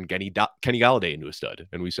seen turn Kenny Galladay into a stud,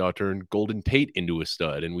 and we saw turn Golden Tate into a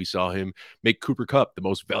stud, and we saw him make Cooper Kupp the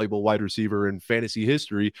most valuable wide receiver in fantasy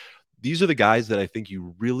history. These are the guys that I think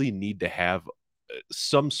you really need to have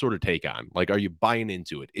some sort of take on. Like, are you buying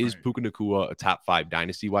into it? Is Right. Puka Nakua a top 5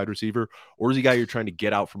 dynasty wide receiver, or is he a guy you're trying to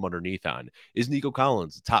get out from underneath on? Is Nico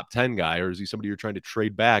Collins a top 10 guy, or is he somebody you're trying to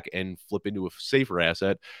trade back and flip into a safer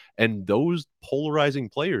asset? And those polarizing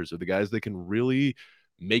players are the guys that can really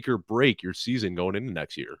make or break your season going into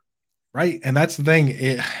next year. Right. And that's the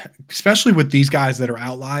thing, especially with these guys that are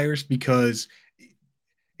outliers, because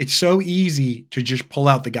it's so easy to just pull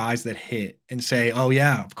out the guys that hit and say, oh,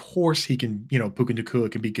 yeah, of course he can, Puka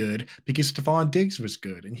Nacua can be good because Stephon Diggs was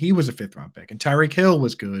good and he was a fifth round pick and Tyreek Hill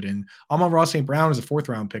was good and Amon-Ra St. Brown as a fourth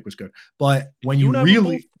round pick was good. But when You you and I were both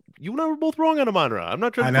really, you and I were both wrong on Amon-Ra. I'm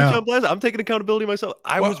not trying I to put you on know, blast. I'm taking accountability myself.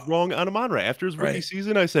 I was well, wrong on Amon-Ra. After his rookie right.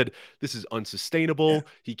 season, I said, this is Yeah, unsustainable.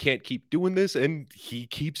 He can't keep doing this, and he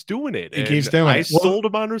keeps doing it. he keeps And doing I it. Well, sold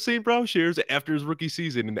Amon-Ra St. Brown shares after his rookie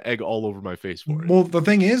season and egg all over my face for it. Well, the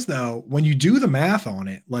thing is, though, when you do the math on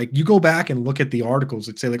it, like, you go back and look at the articles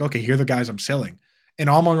that say, like, okay, here are the guys I'm selling. And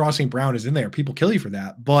Amon-Ra St. Brown is in there. People kill you for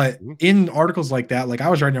that. But Mhm. in articles like that, like, I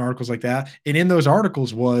was writing articles like that, and in those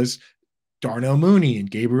articles was Darnell Mooney and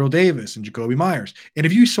Gabriel Davis and Jacoby Myers. And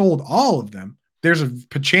if you sold all of them, there's a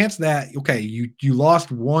chance that okay, you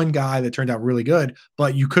lost one guy that turned out really good,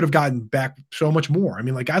 but you could have gotten back so much more. I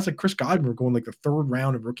mean, like guys like Chris Godwin were going like the third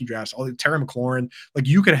round of rookie drafts. All the Terry McLaurin, like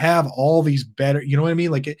you could have all these better. You know what I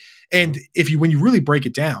mean? Like, and Mhm. if you when you really break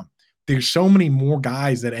it down, there's so many more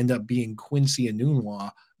guys that end up being Quincy and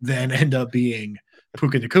Nunwa than end up being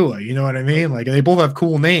Puka Nakua. You know what I Right. mean? Like they both have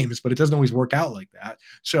cool names, but it doesn't always work out like that.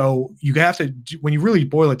 So you have to, when you really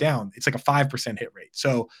boil it down, it's like a 5% hit rate.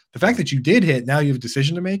 So the fact Mhm. that you did hit, now you have a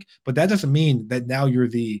decision to make, but that doesn't mean that now you're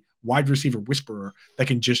the wide receiver whisperer that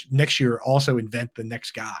can just next year also invent the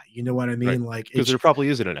next guy. You know what I Right. mean? Like Because it's, there probably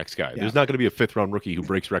isn't a next guy. yeah, There's not going to be a fifth round rookie who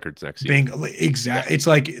breaks records next year. being Yeah. exact. It's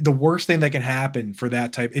like the worst thing that can happen for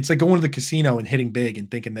that type. It's like going to the casino and hitting big and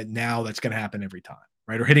thinking that now that's going to happen every time.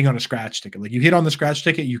 Right. Or hitting on a scratch ticket. Like you hit on the scratch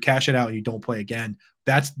ticket, you cash it out and you don't play again.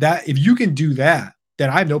 That's that. If you can do that, then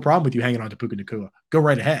I have no problem with you hanging on to Puka Nakua. Go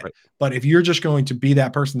right ahead. Right. But if you're just going to be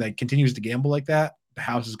that person that continues to gamble like that, the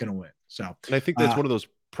house is going to win. So, And I think that's uh, one of those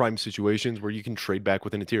prime situations where you can trade back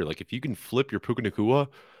within a tier. Like if you can flip your Puka Nakua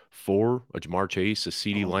for a Jamar Chase, a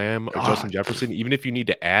CeeDee oh Lamb, a Justin God, Jefferson, even if you need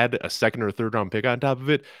to add a second or a third round pick on top of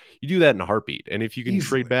it, you do that in a heartbeat. And if you can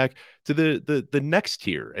trade easily. back to the next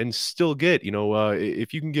tier and still get,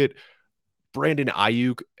 if you can get Brandon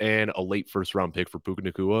Ayuk and a late first round pick for Puka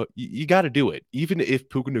Nakua, you got to do it. Even if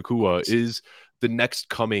Puka Nakua is the next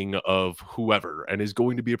coming of whoever and is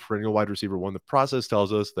going to be a perennial wide receiver one, the process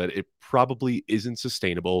tells us that it probably isn't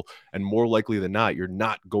sustainable. And more likely than not, you're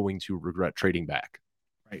not going to regret trading back.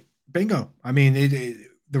 Right. Bingo. I mean,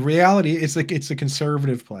 the reality is like it's a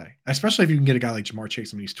conservative play, especially if you can get a guy like Jamar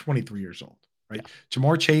Chase. I mean, he's 23 years old, right? Yeah.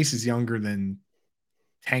 Jamar Chase is younger than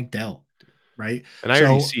Tank Dell, dude, right? And I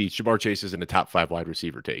already So see Jamar Chase is in the top 5 wide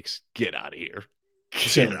receiver takes. Get out of here. Get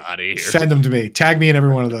silly. out of here. Send them to me. Tag me in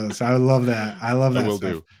every one of those. I would love that. I love I that will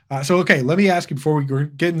stuff. do. So, okay, let me ask you before we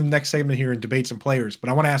get in the next segment here and debate some players, but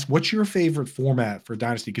I want to ask, what's your favorite format for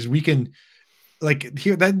Dynasty? Because we can, like,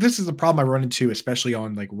 here, that this is a problem I run into, especially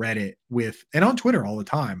on like Reddit with and on Twitter all the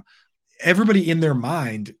time. Everybody in their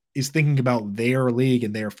mind is thinking about their league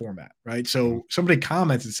and their format, right? Mhm. So somebody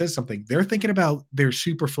comments and says something, they're thinking about their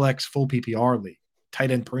super flex full PPR league,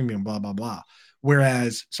 tight end premium, blah, blah, blah.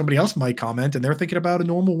 Whereas somebody else might comment and they're thinking about a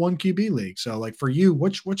normal one QB league. So like for you,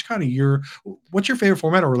 what's kind of what's your favorite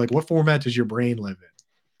format or like what format does your brain live in?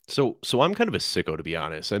 So I'm kind of a sicko, to be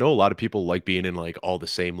honest. I know a lot of people like being in like all the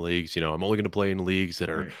same leagues. I'm only going to play in leagues that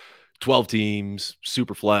are Right. 12 teams,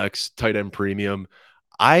 super flex, tight end premium.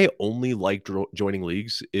 I only like joining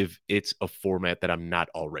leagues if it's a format that I'm not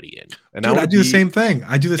already in. And I Dude, want I to do the be, same thing.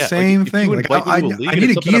 I do the yeah, like same if you thing. Like invite me to a I league and need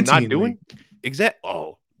it's a something I'm not guillotine league. doing,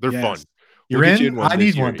 oh, they're Yes. fun. We'll You're get you in? in one I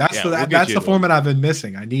this need one. year. Yeah, we'll get That's you the in one. format I've been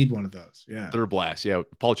missing. I need one of those. Yeah. They're a blast. Yeah,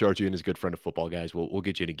 Paul Charchian is a good friend of football guys. We'll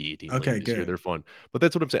get you in a guillotine league Okay, this year. good. They're fun. But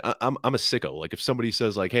that's what I'm saying. I'm a sicko. Like if somebody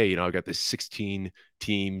says like, hey, I got this 16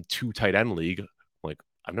 team 2 tight end league. I'm like,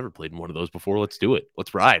 I've never played in one of those before. Let's do it.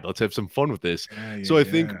 Let's ride. Let's have some fun with this. Yeah, yeah, So I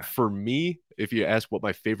think yeah. for me, if you ask what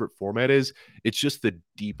my favorite format is, it's just the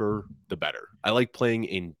deeper the better. I like playing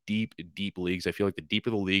in deep leagues. I feel like the deeper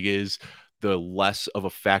the league is, the less of a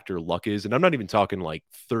factor luck is. And I'm not even talking like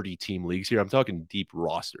 30 team leagues here. I'm talking deep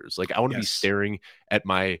rosters. Like I want to be Yes. staring at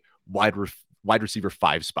my wide receiver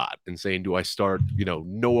 5 spot and saying, do I start,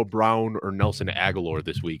 Noah Brown or Nelson Aguilar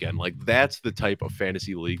this weekend? Like that's the type of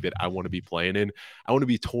fantasy league that I want to be playing in. I want to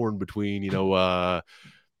be torn between,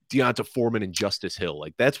 Deonta Foreman and Justice Hill.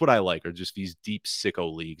 Like that's what I like, are just these deep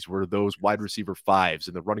sicko leagues where those wide receiver 5s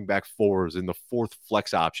and the running back 4s and the fourth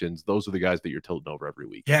flex options, those are the guys that you're tilting over every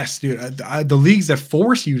week. Yes, dude. The leagues that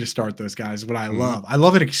force you to start those guys is what I Mhm. love. I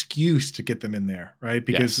love an excuse to get them in there, right?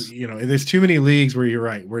 Because Yes. there's too many leagues where you're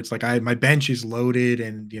right, where it's like my bench is loaded,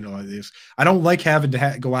 and I don't like having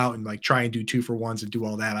to go out and like try and do 2 for 1s and do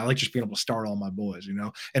all that. I like just being able to start all my boys.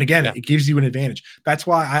 And again, Yeah. it gives you an advantage. That's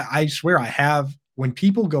why I swear I have when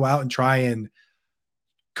people go out and try and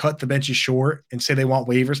cut the benches short and say they want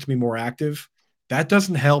waivers to be more active, that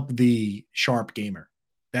doesn't help the sharp gamer.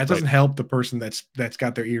 That Right. doesn't help the person that's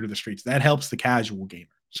got their ear to the streets. That helps the casual gamer.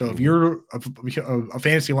 So if Mhm. you're a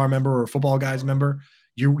fantasy alarm member or a football guys member,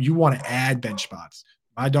 you want to add bench spots.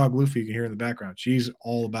 My dog Luffy, you can hear in the background. She's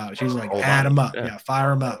all about it. She's like, All add about it. them up. Yeah. Yeah, fire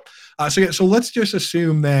them up. So let's just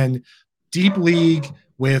assume then deep league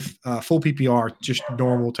with full PPR, just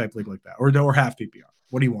normal type league like that, or half PPR.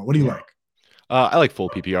 What do you want? What do you like? I like full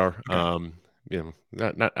PPR. Okay.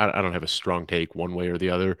 I don't have a strong take one way or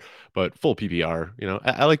the other, but full PPR.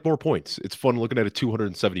 I like more points. It's fun looking at a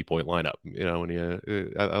 270 point lineup. When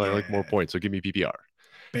I like more Yeah. points. So give me PPR.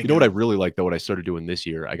 You know what I Bingo. really like though? What I started doing this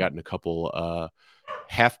year, I got in a couple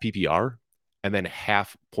half PPR and then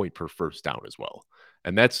half point per first down as well.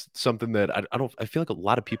 And that's something that I feel like a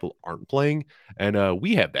lot of people aren't playing. And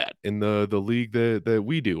we have that in the league that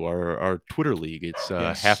we do, our Twitter league. It's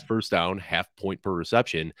half Yes. first down, half point per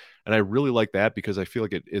reception. And I really like that because I feel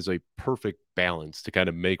like it is a perfect balance to kind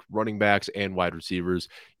of make running backs and wide receivers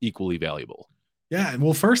equally valuable. Yeah,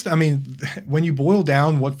 well, first, I mean, when you boil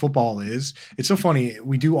down what football is, it's so funny.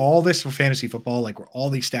 We do all this for fantasy football, like we're all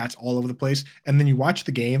these stats all over the place, and then you watch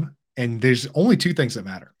the game, and there's only two things that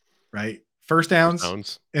matter, right? First First downs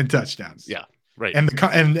downs. and touchdowns. Yeah. Right.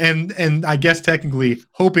 And and I guess technically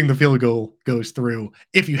hoping the field goal goes through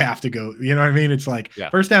if you have to go. You know what I mean? It's like Yeah.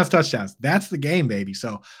 first downs, touchdowns. That's the game, baby.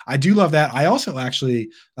 So I do love that. I also actually,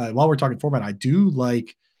 while we're talking format, I do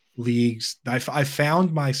like leagues. I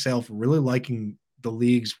found myself really liking the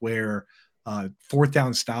leagues where fourth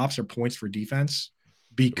down stops are points for defense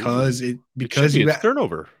Ooh. because It should be. you It's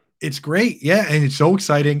turnover. it's great. Yeah. And it's so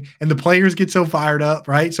exciting. And the players get so fired up,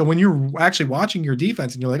 right? So when you're actually watching your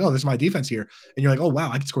defense and you're like, oh, this is my defense here. And you're like, oh,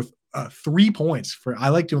 wow, I can score 3 points for, I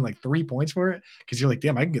like doing like 3 points for it because you're like,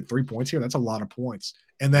 damn, I can get 3 points here. That's a lot of points.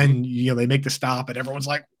 And Mhm. then, they make the stop and everyone's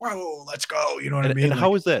like, whoa, let's go. You know what I And mean?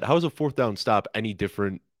 how Like, is that? How is a fourth down stop any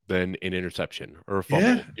different than an interception or a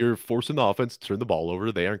yeah, fumble? You're forcing the offense to turn the ball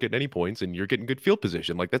over. They aren't getting any points, and you're getting good field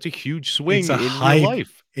position. Like that's a huge it's swing a in real hype.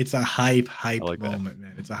 life. It's a hype, I hype like that. moment,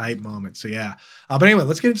 man. It's a hype moment. So yeah. But anyway,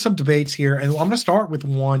 let's get into some debates here. And I'm going to start with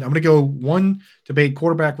one. I'm going to go one debate: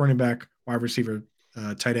 quarterback, running back, wide receiver,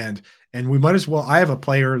 tight end. And we might as well. I have a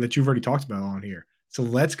player that you've already talked about on here. So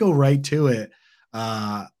let's go right to it.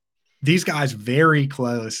 Uh, these guys very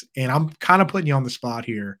close, and I'm kind of putting you on the spot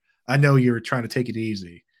here. I know you're trying to take it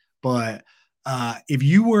easy, but if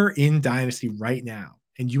you were in Dynasty right now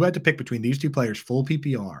and you had to pick between these two players, full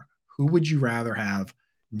PPR, who would you rather have,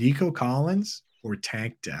 Nico Collins or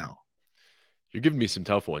Tank Dell? You're giving me some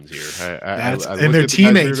tough ones here. That's I and looked their at the guys we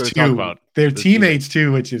were teammates going to talk too. about. Their Their teammates. teammates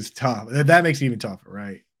too, which is tough. That makes it even tougher,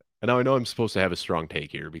 right? And now I know I'm supposed to have a strong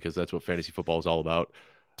take here because that's what fantasy football is all about.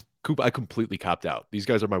 Coop, I completely copped out. These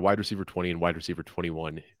guys are my wide receiver 20 and wide receiver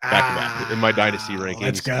 21 back to back in my dynasty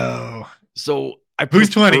Let's rankings. go. So I Who's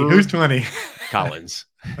 20? prefer Who's 20? Collins.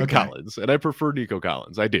 Okay. Collins. And I prefer Nico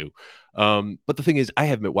Collins. I do. But the thing is, I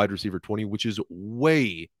have him at wide receiver 20, which is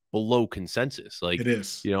way below consensus. Like, It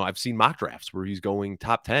is. I've seen mock drafts where he's going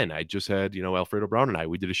top 10. I just had, Alfredo Brown and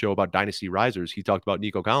we did a show about dynasty risers. He talked about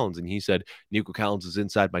Nico Collins and he said Nico Collins is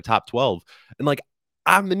inside my top 12. And like,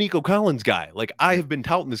 I'm the Nico Collins guy. Like, I Right. have been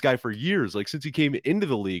touting this guy for years. Like, since he came into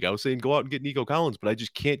the league, I was saying go out and get Nico Collins, but I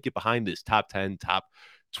just can't get behind this top 10, top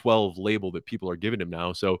 12 label that people are giving him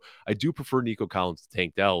now. So I do prefer Nico Collins to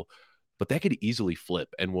Tank Dell, but that could easily flip.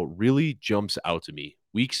 And what really jumps out to me,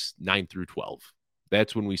 weeks 9 through 12,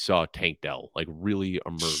 that's when we saw Tank Dell like really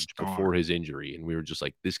emerge before Star. his injury. And we were just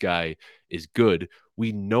like, this guy is good.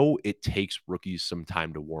 We know it takes rookies some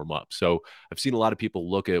time to warm up. So I've seen a lot of people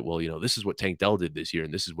look at, well, this is what Tank Dell did this year,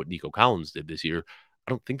 and this is what Nico Collins did this year.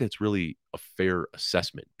 I don't think that's really a fair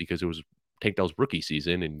assessment because it was Tank Dell's rookie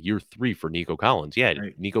season and year 3 for Nico Collins. Yeah,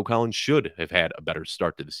 Right. Nico Collins should have had a better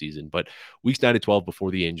start to the season, but weeks 9 to 12 before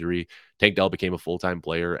the injury, Tank Dell became a full-time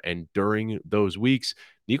player. And during those weeks,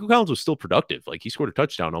 Nico Collins was still productive. Like he scored a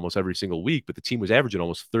touchdown almost every single week, but the team was averaging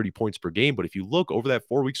almost 30 points per game. But if you look over that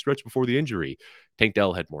 4-week stretch before the injury, Tank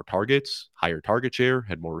Dell had more targets, higher target share,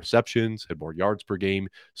 had more receptions, had more yards per game,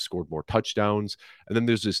 scored more touchdowns. And then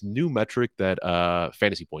there's this new metric that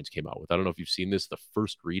Fantasy Points came out with. I don't know if you've seen this, the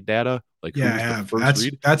first read data, like who Yeah, I was the have. first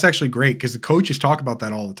read. That's actually great because the coaches talk about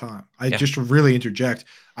that all the time. I Yeah. just really interject.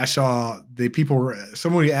 I saw the people were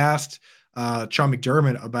somebody asked Sean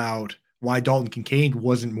McDermott about why Dalton Kincaid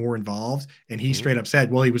wasn't more involved, and he Mhm. straight up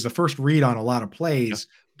said, "Well, he was the first read on a lot of Yeah. plays,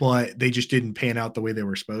 but they just didn't pan out the way they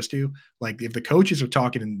were supposed to." Like if the coaches are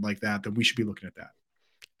talking like that, then we should be looking at that.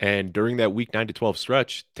 And during that week 9 to 12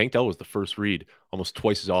 stretch, Tank Dell was the first read almost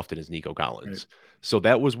twice as often as Nico Right. Collins. So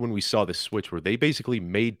that was when we saw this switch where they basically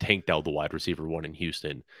made Tank Dell the wide receiver 1 in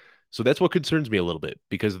Houston. So that's what concerns me a little bit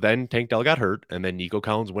because then Tank Dell got hurt and then Nico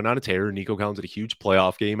Collins went on a tear. Nico Collins had a huge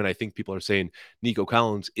playoff game. And I think people are saying Nico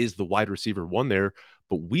Collins is the wide receiver 1 there.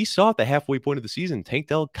 But we saw at the halfway point of the season, Tank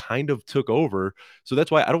Dell kind of took over. So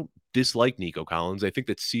that's why I don't dislike Nico Collins. I think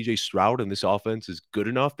that CJ Stroud and this offense is good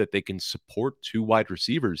enough that they can support 2 wide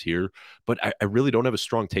receivers here, but I really don't have a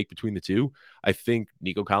strong take between the two. I think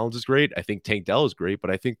Nico Collins is great. I think Tank Dell is great, but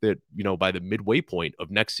I think that, by the midway point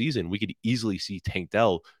of next season, we could easily see Tank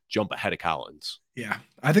Dell jump ahead of Collins. Yeah,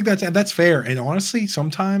 I think that's fair. And honestly,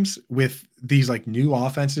 sometimes with these like new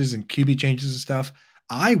offenses and QB changes and stuff,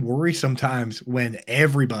 I worry sometimes when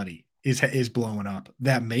everybody is blowing up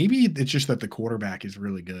that maybe it's just that the quarterback is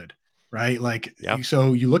really good. right? Like, Yeah.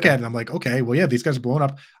 so you look Yeah. at it and I'm like, okay, well, yeah, these guys are blowing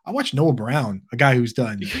up. I watched Noah Brown, a guy who's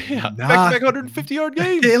done Yeah. Back to back not 150-yard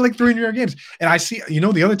games. like 300 games. And I see,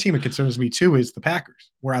 the other team that concerns me too is the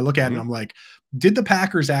Packers, where I look at it and Mhm. I'm like, did the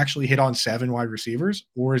Packers actually hit on 7 wide receivers,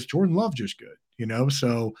 or is Jordan Love just good?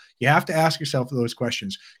 So you have to ask yourself those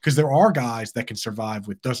questions, because there are guys that can survive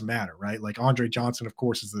with doesn't matter, right? Like Andre Johnson, of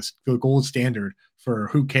course, is the gold standard for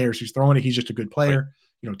who cares who's throwing it. He's just a good Right. player.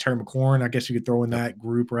 Terry McLaurin, I guess you could throw in Yep. that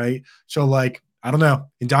group, right? So, like, I don't know.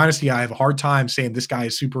 In Dynasty, I have a hard time saying this guy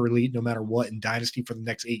is super elite no matter what in Dynasty for the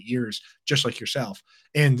next 8 years, just like yourself.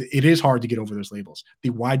 And it is hard to get over those labels. The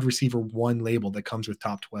wide receiver one label that comes with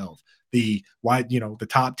top 12, the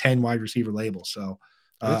top 10 wide receiver label. So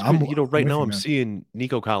And that's I'm crazy. I'm Right with now you, I'm man. seeing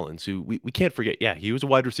Nico Collins, who we can't forget. Yeah, he was a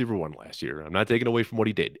wide receiver one last year. I'm not taking away from what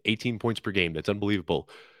he did. 18 points per game. That's unbelievable.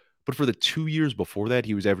 But for the 2 years before that,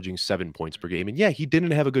 he was averaging 7 points per game. And yeah, he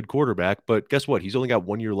didn't have a good quarterback, but guess what? He's only got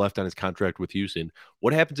 1 year left on his contract with Houston.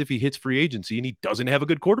 What happens if he hits free agency and he doesn't have a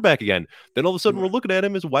good quarterback again? Then all of a sudden we're looking at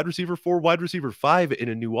him as a wide receiver 4, wide receiver 5 in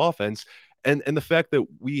a new offense. And the fact that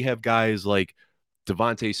we have guys like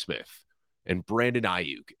Devontae Smith and Brandon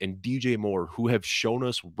Ayuk and DJ Moore who have shown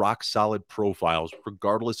us rock solid profiles,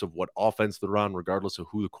 regardless of what offense they're on, regardless of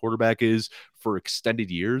who the quarterback is for extended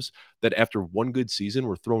years, that after one good season,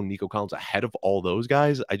 we're throwing Nico Collins ahead of all those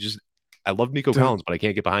guys. I love Nico De- Collins, but I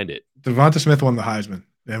can't get behind it. Devonta Smith won the Heisman,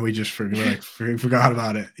 and we just forgot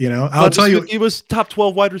about it. I'll Devonta tell Smith you. gave us top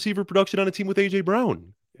 12 wide receiver production on a team with AJ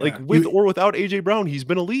Brown. Like Yeah, with or without AJ Brown, he's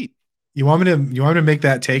been elite. you want me to make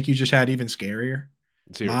that take you just had even scarier?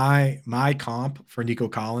 Let's hear it. My comp for Nico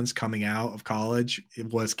Collins coming out of college, it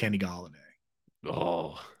was Kenny Galladay.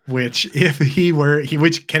 Oh, Which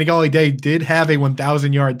which Kenny Galladay did have a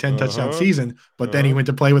 1,000-yard, 10 touchdown uh-huh. season, but then he Uh-huh. went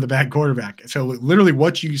to play with a bad quarterback. So literally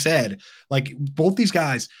what you said, like both these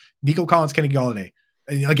guys, Nico Collins, Kenny Galladay,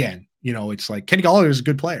 and again, it's like Kenny Galladay is a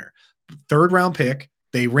good player. Third round pick.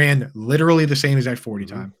 They ran literally the same exact 40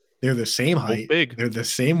 Mm-hmm. time. They're the same Both height. big. They're the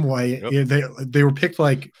same way. Yep. Yeah, they were picked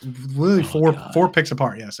like really Oh four God. picks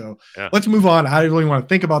apart. Yeah. So Yeah. let's move on. I really want to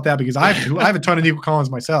think about that because I have a ton of Nico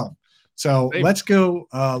Collins myself. So Same. let's go.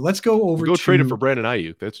 Let's go We'll over go trade it for to. Brandon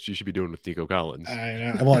Ayuk. That's what you should be doing with Nico Collins.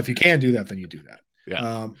 Well, if you can do that, then you do that.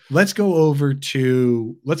 Yeah. Let's go over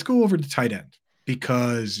to tight end,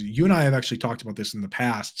 because you and I have actually talked about this in the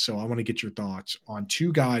past. So I want to get your thoughts on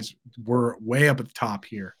two guys. We're way up at the top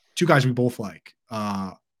here. Two guys we both like: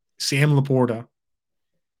 Sam Laporta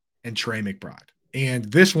and Trey McBride. And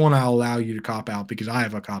this one I'll allow you to cop out because I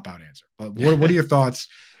have a cop out answer. But what are your thoughts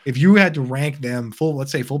if you had to rank them full?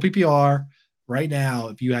 Let's say full PPR right now.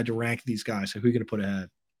 If you had to rank these guys, who are you going to put ahead?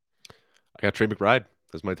 I got Trey McBride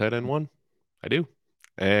as my tight end one. I do.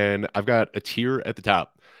 And I've got a tier at the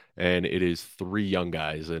top, and it is three young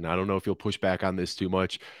guys. And I don't know if you'll push back on this too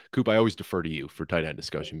much. Coop, I always defer to you for tight end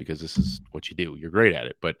discussion because this is what you do. You're great at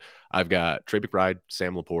it. But I've got Trey McBride,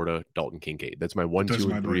 Sam Laporta, Dalton Kincaid. That's my one, Those are two,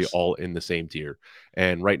 my and three, boys. all in the same tier.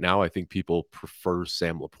 And right now, I think people prefer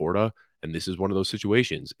Sam Laporta. And this is one of those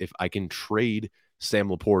situations. If I can trade Sam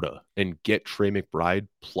Laporta and get Trey McBride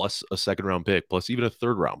plus a second round pick, plus even a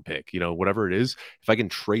third round pick, whatever it is, if I can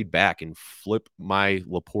trade back and flip my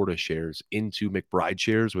Laporta shares into McBride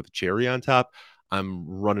shares with a cherry on top, I'm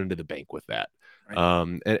running to the bank with that.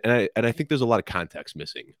 Right. And I think there's a lot of context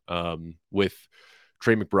missing with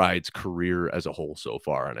Trey McBride's career as a whole so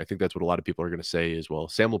far. And I think that's what a lot of people are going to say is, well,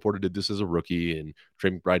 Sam Laporta did this as a rookie and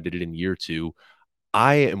Trey McBride did it in year two.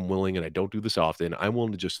 I am willing, and I don't do this often, I'm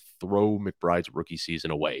willing to just throw McBride's rookie season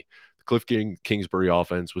away. The Kingsbury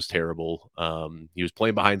offense was terrible. He was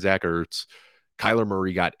playing behind Zach Ertz. Kyler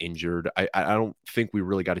Murray got injured. I don't think we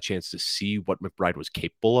really got a chance to see what McBride was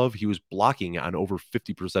capable of. He was blocking on over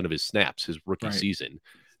 50% of his snaps his rookie Right. season.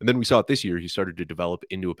 And then we saw it this year. He started to develop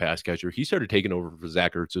into a pass catcher. He started taking over for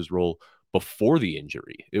Zach Ertz's role before the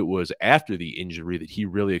injury. It was after the injury that he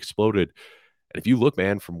really exploded. And if you look,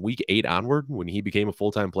 man, from week 8 onward, when he became a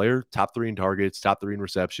full-time player, top 3 in targets, top 3 in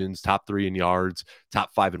receptions, top 3 in yards,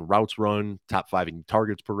 top 5 in routes run, top 5 in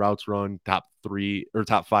targets per routes run, top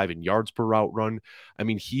 5 in yards per route run. I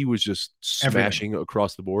mean, he was just Everything. smashing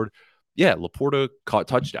across the board. Yeah, Laporta caught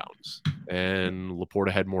touchdowns and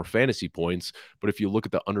Laporta had more fantasy points. But if you look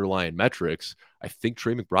at the underlying metrics, I think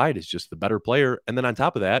Trey McBride is just the better player. And then on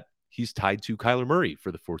top of that, he's tied to Kyler Murray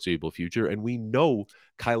for the foreseeable future. And we know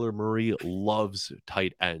Kyler Murray loves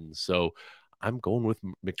tight ends. So I'm going with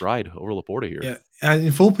McBride over Laporta here. Yeah, and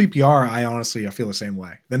in full PPR, I feel the same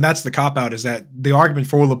way. Then that's the cop out, is that the argument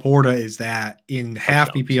for Laporta is that in half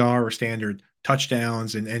Touchdowns. PPR or standard,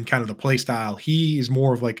 touchdowns and kind of the play style. He is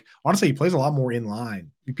more of like, honestly, he plays a lot more in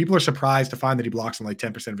line. People are surprised to find that he blocks on like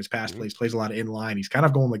 10% of his pass Mhm. plays a lot of in line. He's kind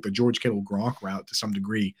of going like the George Kittle Gronk route to some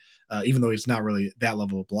degree, even though he's not really that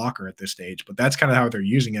level of blocker at this stage. But that's kind of how they're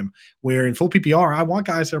using him. Where in full PPR, I want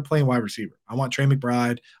guys that are playing wide receiver. I want Trey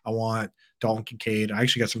McBride. I want Dalton Kincaid. I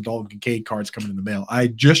actually got some Dalton Kincaid cards coming in the mail. I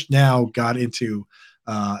just now got into,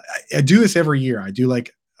 I do this every year. I do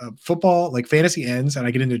like football, like fantasy ends, and I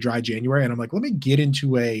get into dry January, and I'm like, let me get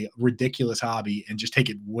into a ridiculous hobby and just take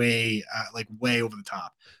it way, like way over the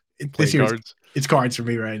top. This Playing year, cards. it's cards for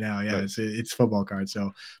me right now. Yeah, Nice. it's football cards.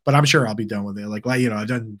 So, but I'm sure I'll be done with it. Like I've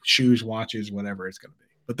done shoes, watches, whatever it's gonna be.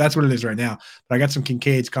 But that's what it is right now. But I got some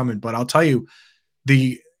Kincaids coming. But I'll tell you,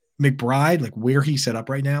 the McBride, like where he's set up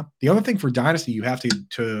right now. The other thing for Dynasty you have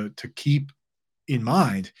to keep in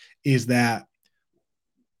mind is that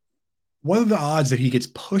what are the odds that he gets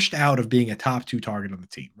pushed out of being a top 2 target on the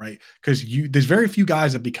team, right? Because there's very few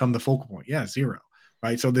guys that become the focal point. Yeah, 0,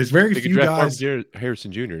 right? So there's very They could few draft guys. Marvin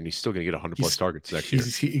Harrison Jr. and he's still going to get 100 plus targets next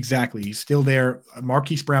year. Exactly. He's still there.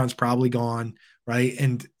 Marquise Brown's probably gone, right?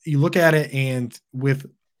 And you look at it, and with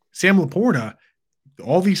Sam Laporta,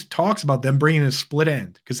 all these talks about them bringing a split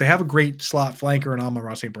end because they have a great slot flanker in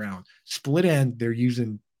Amon-Ra St. Brown. Split end, they're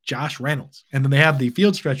using Josh Reynolds. And then they have the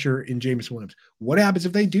field stretcher in Jameson Williams. What happens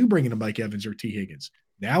if they do bring in a Mike Evans or T. Higgins?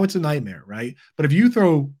 Now it's a nightmare, right? But if you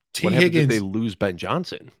throw T. What happens if they Higgins, lose Ben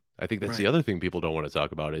Johnson? I think that's the right, other thing people don't want to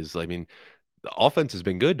talk about is, I mean, the offense has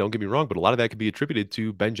been good. Don't get me wrong, but a lot of that can be attributed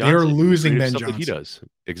to Ben they're Johnson and the losing creative Ben stuff that he Johnson. does.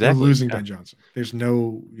 They're Exactly. losing Yeah. Ben Johnson.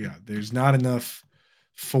 There's not enough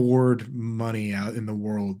Ford money out in the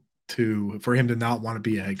world for him to not want to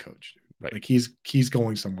be a head coach. Right. Like he's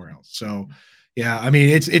going somewhere else. So yeah, I mean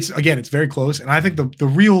it's again it's very close. And I think the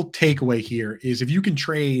real takeaway here is if you can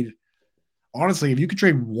trade, honestly, if you could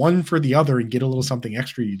trade one for the other and get a little something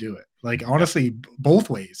extra, you do it. Like Yeah. honestly, both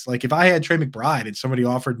ways. Like if I had Trey McBride and somebody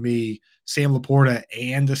offered me Sam Laporta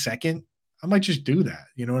and a second, I might just do that.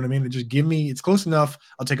 You know what I mean? And just give me, it's close enough.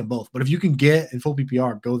 I'll take them both. But if you can get in full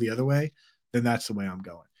PPR, go the other way, then that's the way I'm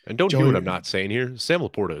going. And don't hear what I'm Joey, not saying here. Sam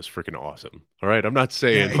Laporta is freaking awesome. All right. I'm not yeah,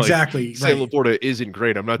 saying like exactly. Sam Right. Laporta isn't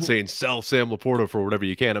great. I'm not saying sell Sam Laporta for whatever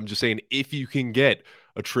you can. I'm just saying if you can get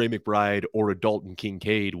a Trey McBride or a Dalton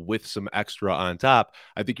Kincaid with some extra on top,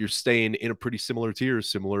 I think you're staying in a pretty similar tier,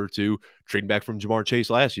 similar to trading back from Jamar Chase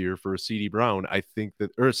last year for a CD Brown. I think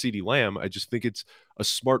that, or a CD Lamb, I just think it's a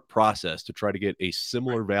smart process to try to get a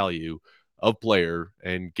similar value of player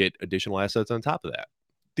and get additional assets on top of that.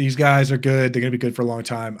 These guys are good. They're going to be good for a long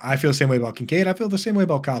time. I feel the same way about Kincaid. I feel the same way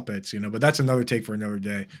about Kyle Pitts, but that's another take for another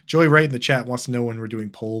day. Joey Wright in the chat wants to know when we're doing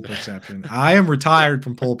poll perception. I am retired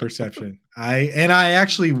from poll perception. I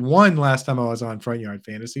actually won last time I was on Front Yard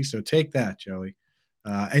Fantasy. So take that, Joey.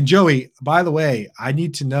 And Joey, by the way, I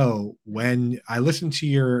need to know when I listened to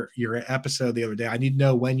your episode the other day. I need to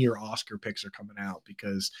know when your Oscar picks are coming out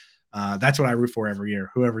because that's what I root for every year.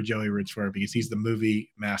 Whoever Joey roots for, because he's the movie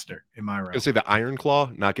master in my realm. I say the Iron Claw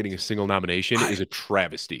not getting a single nomination is a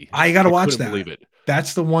travesty. I got to watch couldn't that. believe it.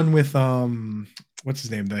 That's the one with what's his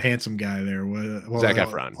name, the handsome guy there. Zac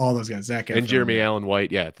Efron, all those guys, Zac Efron and Jeremy Allen White.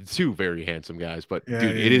 Yeah, the two very handsome guys. But dude,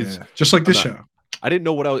 it is just like this show. I didn't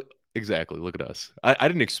know what I was. Exactly. Look at us. I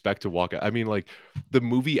didn't expect to walk out. I mean, like the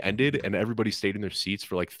movie ended and everybody stayed in their seats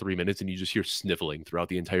for like 3 minutes and you just hear sniffling throughout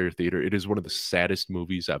the entire theater. It is one of the saddest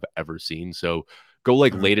movies I've ever seen. So go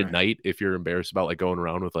like late at night if you're embarrassed about like going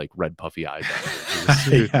around with like red puffy eyes.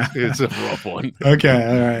 It's a rough one. Okay.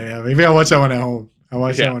 All right. Yeah. Maybe I'll watch that one at home. I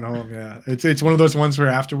watched that one at home. Yeah. It's one of those ones where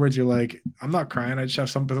afterwards you're like, I'm not crying. I just have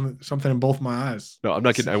something in both my eyes. No, I'm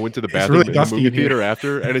not kidding. I went to the bathroom really in the movie theater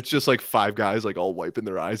after, and it's just like 5 guys like all wiping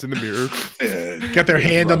their eyes in the mirror. Got their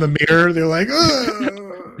hand on the mirror. They're like,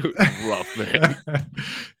 rough, man.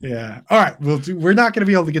 Yeah. All right. We're not going to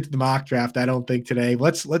be able to get to the mock draft, I don't think, today.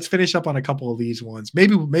 Let's finish up on a couple of these ones.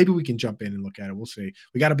 Maybe we can jump in and look at it. We'll see.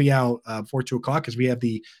 We got to be out before 2:00 because we have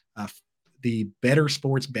the Better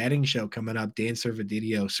Sports Betting Show coming up. Dan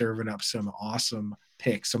Servideo serving up some awesome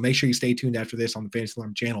picks. So make sure you stay tuned after this on the Fantasy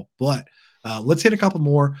Alarm channel. But let's hit a couple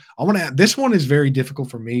more. I want to add, this one is very difficult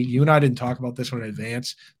for me. You and I didn't talk about this one in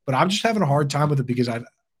advance, but I'm just having a hard time with it because I've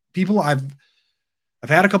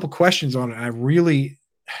had a couple questions on it.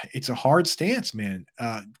 It's a hard stance, man.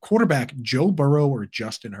 Quarterback, Joe Burrow or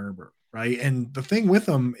Justin Herbert, right? And the thing with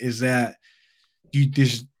them is that you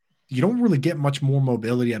don't really get much more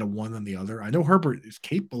mobility out of one than the other. I know Herbert is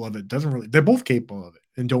capable of it. They're both capable of it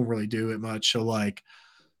and don't really do it much. So like,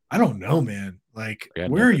 I don't know, man. Like,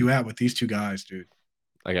 where are you at with these two guys, dude?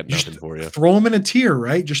 I got nothing for you. Throw them in a tier,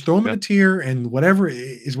 right? Just throw them in a tier and whatever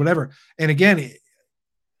is whatever. And again,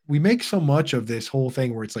 we make so much of this whole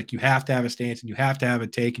thing where it's like you have to have a stance and you have to have a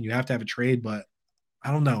take and you have to have a trade, but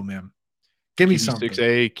I don't know, man. Give me something.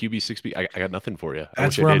 QB6A, QB6B. I got nothing for you. I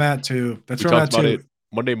That's wish I where I'm did. at too. That's We where I'm talked at about it too.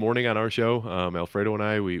 Monday morning on our show. Alfredo and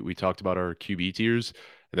I, we talked about our QB tiers,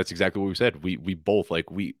 and that's exactly what we said. We both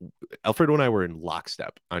like we Alfredo and I were in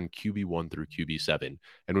lockstep on QB1 through QB7.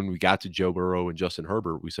 And when we got to Joe Burrow and Justin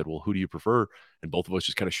Herbert, we said, "Well, who do you prefer?" And both of us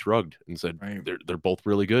just kind of shrugged and said, Right. "They're both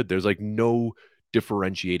really good." There's like no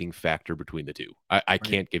differentiating factor between the two. I Right.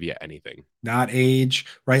 can't give you anything. Not age,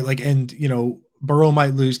 right? Like, and Burrow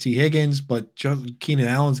might lose T. Higgins, but Keenan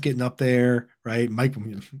Allen's getting up there, right? Mike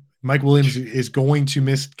Williams is going to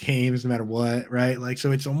miss games no matter what, right? Like,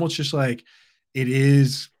 so it's almost just like it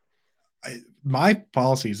is. My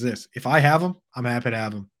policy is this: if I have them, I'm happy to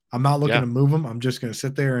have them. I'm not looking Yeah. to move them. I'm just going to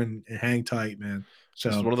sit there and hang tight, man.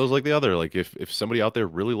 Just So one of those like the other. Like if somebody out there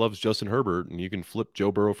really loves Justin Herbert and you can flip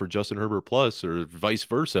Joe Burrow for Justin Herbert plus or vice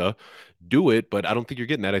versa, do it. But I don't think you're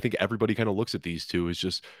getting that. I think everybody kind of looks at these two as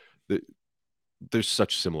just the, there's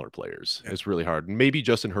such similar players. yeah, It's really hard. Maybe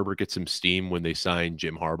Justin Herbert gets some steam when they sign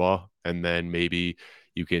Jim Harbaugh, and then maybe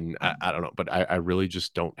you can. I don't know, but I really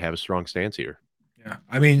just don't have a strong stance here. yeah.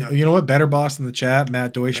 I mean, you know what? Better boss in the chat,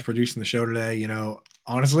 Matt Yeah, Deutsch producing the show today.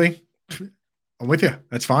 Honestly, I'm with you.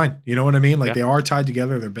 That's fine. You know what I mean? Like yeah, they are tied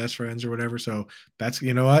together. They're best friends or whatever. So that's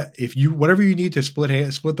what. If you whatever you need to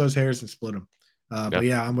split those hairs and split them. yeah. But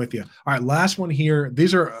yeah, I'm with you. All right, last one here.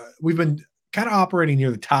 These are we've been kind of operating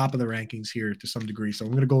near the top of the rankings here to some degree. So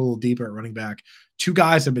I'm going to go a little deeper at running back. Two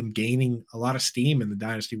guys have been gaining a lot of steam in the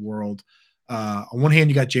dynasty world. On one hand,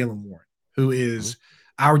 you got Jalen Warren, who Mhm. is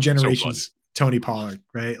our So fun. generation's Tony Pollard,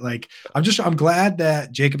 right? Like I'm glad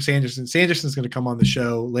that Jacob Sanderson's going to come on the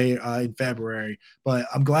show late in February, but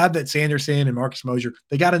I'm glad that Sanderson and Marcus Mosher,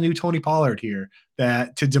 they got a new Tony Pollard here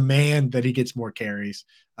that to demand that he gets more carries.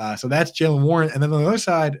 So that's Jalen Warren. And then on the other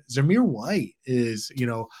side, Zamir White is,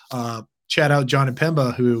 shout out John and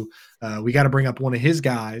Pemba, who we got to bring up one of his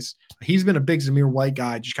guys. He's been a big Zamir White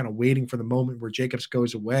guy, just kind of waiting for the moment where Jacobs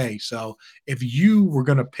goes away. So if you were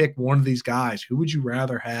going to pick one of these guys, who would you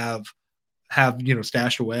rather have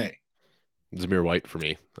stashed away? Zamir White for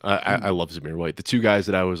me. I Ooh, love Zamir White. The two guys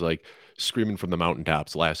that I was like screaming from the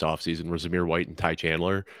mountaintops last offseason were Zamir White and Ty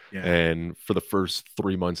Chandler. yeah. And for the first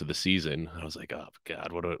 3 months of the season, I was like, oh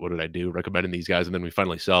God, what did I do recommending these guys? And then we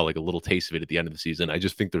finally saw like a little taste of it at the end of the season. I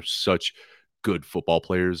just think they're such good football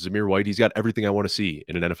players. Zamir White, he's got everything I want to see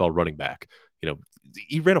in an NFL running back. You know,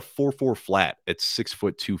 he ran a 4.4 flat at 6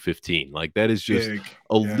 foot 215. Like that is just Big.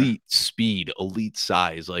 Yeah. elite speed, elite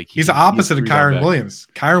size. Like he He's the can be a opposite of 3 down Kyron back. Williams.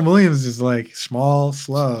 Kyron Williams is like small,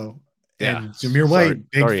 slow, Yeah. and Jameer Sorry. White,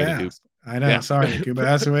 big, Sorry, Andy Coop. fast. I know. Yeah. Sorry, Niku, but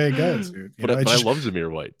that's the way it goes, dude. but It's I just love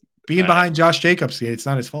Zamir White. being I, behind Josh Jacobs. It's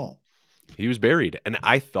not his fault. he was buried. And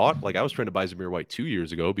I thought, like, I was trying to buy Zamir White 2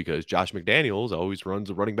 years ago because Josh McDaniels always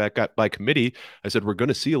runs a running back by committee. I said, we're going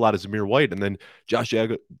to see a lot of Zamir White. And then Josh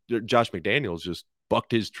McDaniels just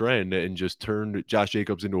bucked his trend and just turned Josh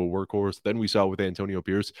Jacobs into a workhorse. Then we saw with Antonio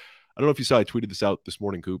Pierce. I don't know if you saw, I tweeted this out this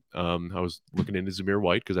morning, Coop. I was looking into Zamir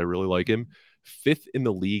White because I really like him. Fifth in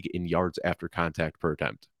the league in yards after contact per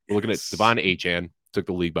attempt. We're looking at Yes. Devon Achane, took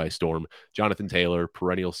the league by storm. Jonathan Taylor,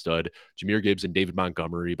 perennial stud. Jameer Gibbs and David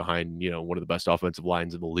Montgomery behind, one of the best offensive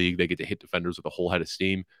lines in the league. They get to hit defenders with a whole head of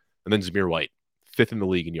steam. And then Zamir White, fifth in the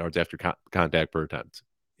league in yards after contact per attempt.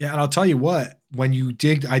 Yeah, and I'll tell you what,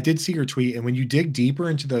 I did see your tweet, and when you dig deeper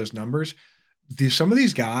into those numbers, some of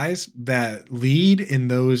these guys that lead in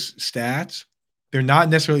those stats, they're not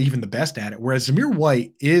necessarily even the best at it. Whereas Zamir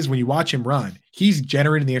White is, when you watch him run, he's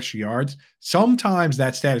generating the extra yards. Sometimes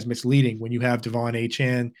that stat is misleading when you have Devon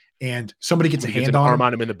Achan and somebody gets a Somebody gets hand an on arm him.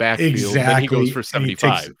 on him in the backfield, then he goes Exactly. for And he takes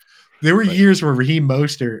 75. there were Right. years where Raheem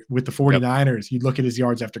Mostert with the Yep. 49ers, you'd look at his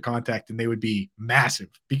yards after contact and they would be massive.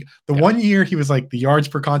 The Yeah. one year he was like the yards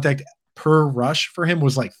per contact per rush for him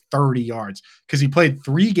was like 30 yards because he played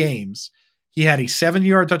 3 games. He had a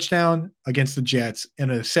 70-yard touchdown against the Jets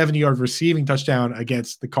and a 70-yard receiving touchdown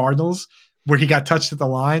against the Cardinals, where he got touched at the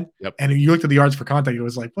line. Yep. And you looked at the yards per contact, it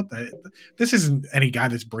was like, what the? This isn't any guy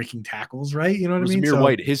that's breaking tackles, right? You know what I mean? Zamir So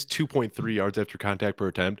White, his 2.3 yards after contact per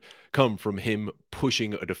attempt come from him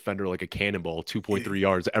pushing a defender like a cannonball 2.3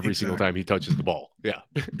 yards every single time he touches the ball. Yeah.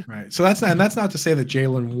 right. So that's not to say that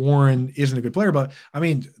Jalen Warren isn't a good player, but I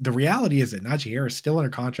mean, the reality is that Najee Harris is still under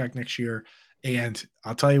contract next year. And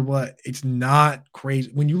I'll tell you what, it's not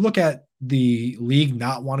crazy. When you look at the league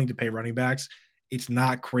not wanting to pay running backs, it's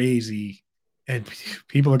not crazy. And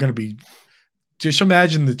people are going to be just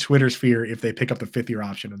imagine the Twitter sphere if they pick up the 5th-year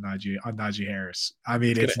option on Najee Harris. I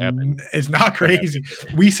mean, It's going to happen. it's not It's gonna happen. crazy.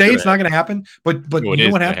 We say It's it's gonna not happen. going to happen, but No, it you know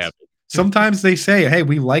is what going to happens? happen. Sometimes they say, "Hey,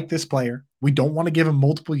 we like this player. We don't want to give him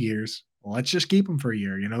multiple years. Let's just keep him for a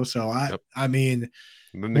year, you know? So Yep. I mean,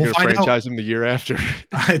 And then they're we'll gonna find out. franchise him the year after.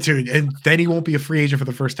 Dude, and then he won't be a free agent for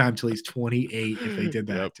the first time till he's 28 if they did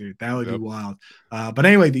Yep. that, dude. That would be Yep. wild. But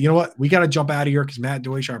anyway, you know what? We got to jump out of here because Matt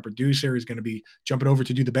Deutsch, our producer, is going to be jumping over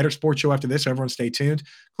to do the Better Sports Show after this. So everyone stay tuned.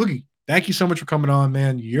 Cookie, thank you so much for coming on,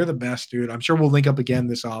 man. You're the best, dude. I'm sure we'll link up again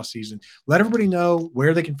this off season. Let everybody know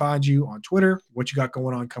where they can find you on Twitter, what you got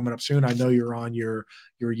going on coming up soon. I know you're on your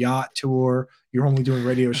yacht tour. You're only doing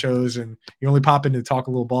radio shows and you only pop in to talk a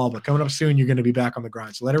little ball, but coming up soon, you're going to be back on the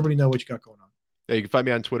grind. So let everybody know what you got going on. Yeah, you can find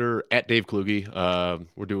me on Twitter at Dave Kluge.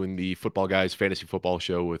 We're doing the Football Guys Fantasy Football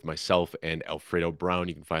Show with myself and Alfredo Brown.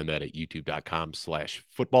 You can find that at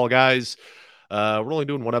youtube.com/football guys. We're only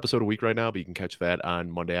doing one episode a week right now, but you can catch that on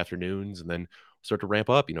Monday afternoons and then start to ramp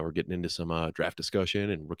up. We're getting into some draft discussion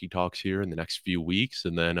and rookie talks here in the next few weeks.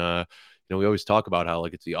 And then, we always talk about how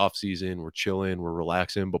like it's the off season, we're chilling, we're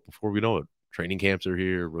relaxing, but before we know it, training camps are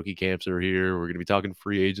here, rookie camps are here. We're going to be talking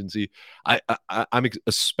free agency. I'm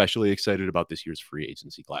especially excited about this year's free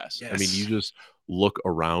agency class. I mean, you Yes. just look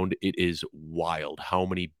around; it is wild how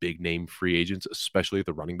many big name free agents, especially at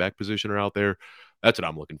the running back position, are out there. That's what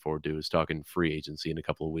I'm looking forward to is talking free agency in a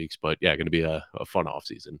couple of weeks. But yeah, going to be a fun off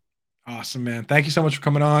season. Awesome, man. Thank you so much for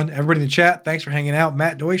coming on. Everybody in the chat, thanks for hanging out.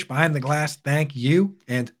 Matt Deutsch behind the glass, thank you.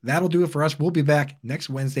 And that'll do it for us. We'll be back next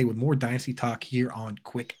Wednesday with more Dynasty talk here on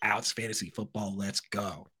Quick Outs Fantasy Football. Let's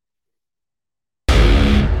go.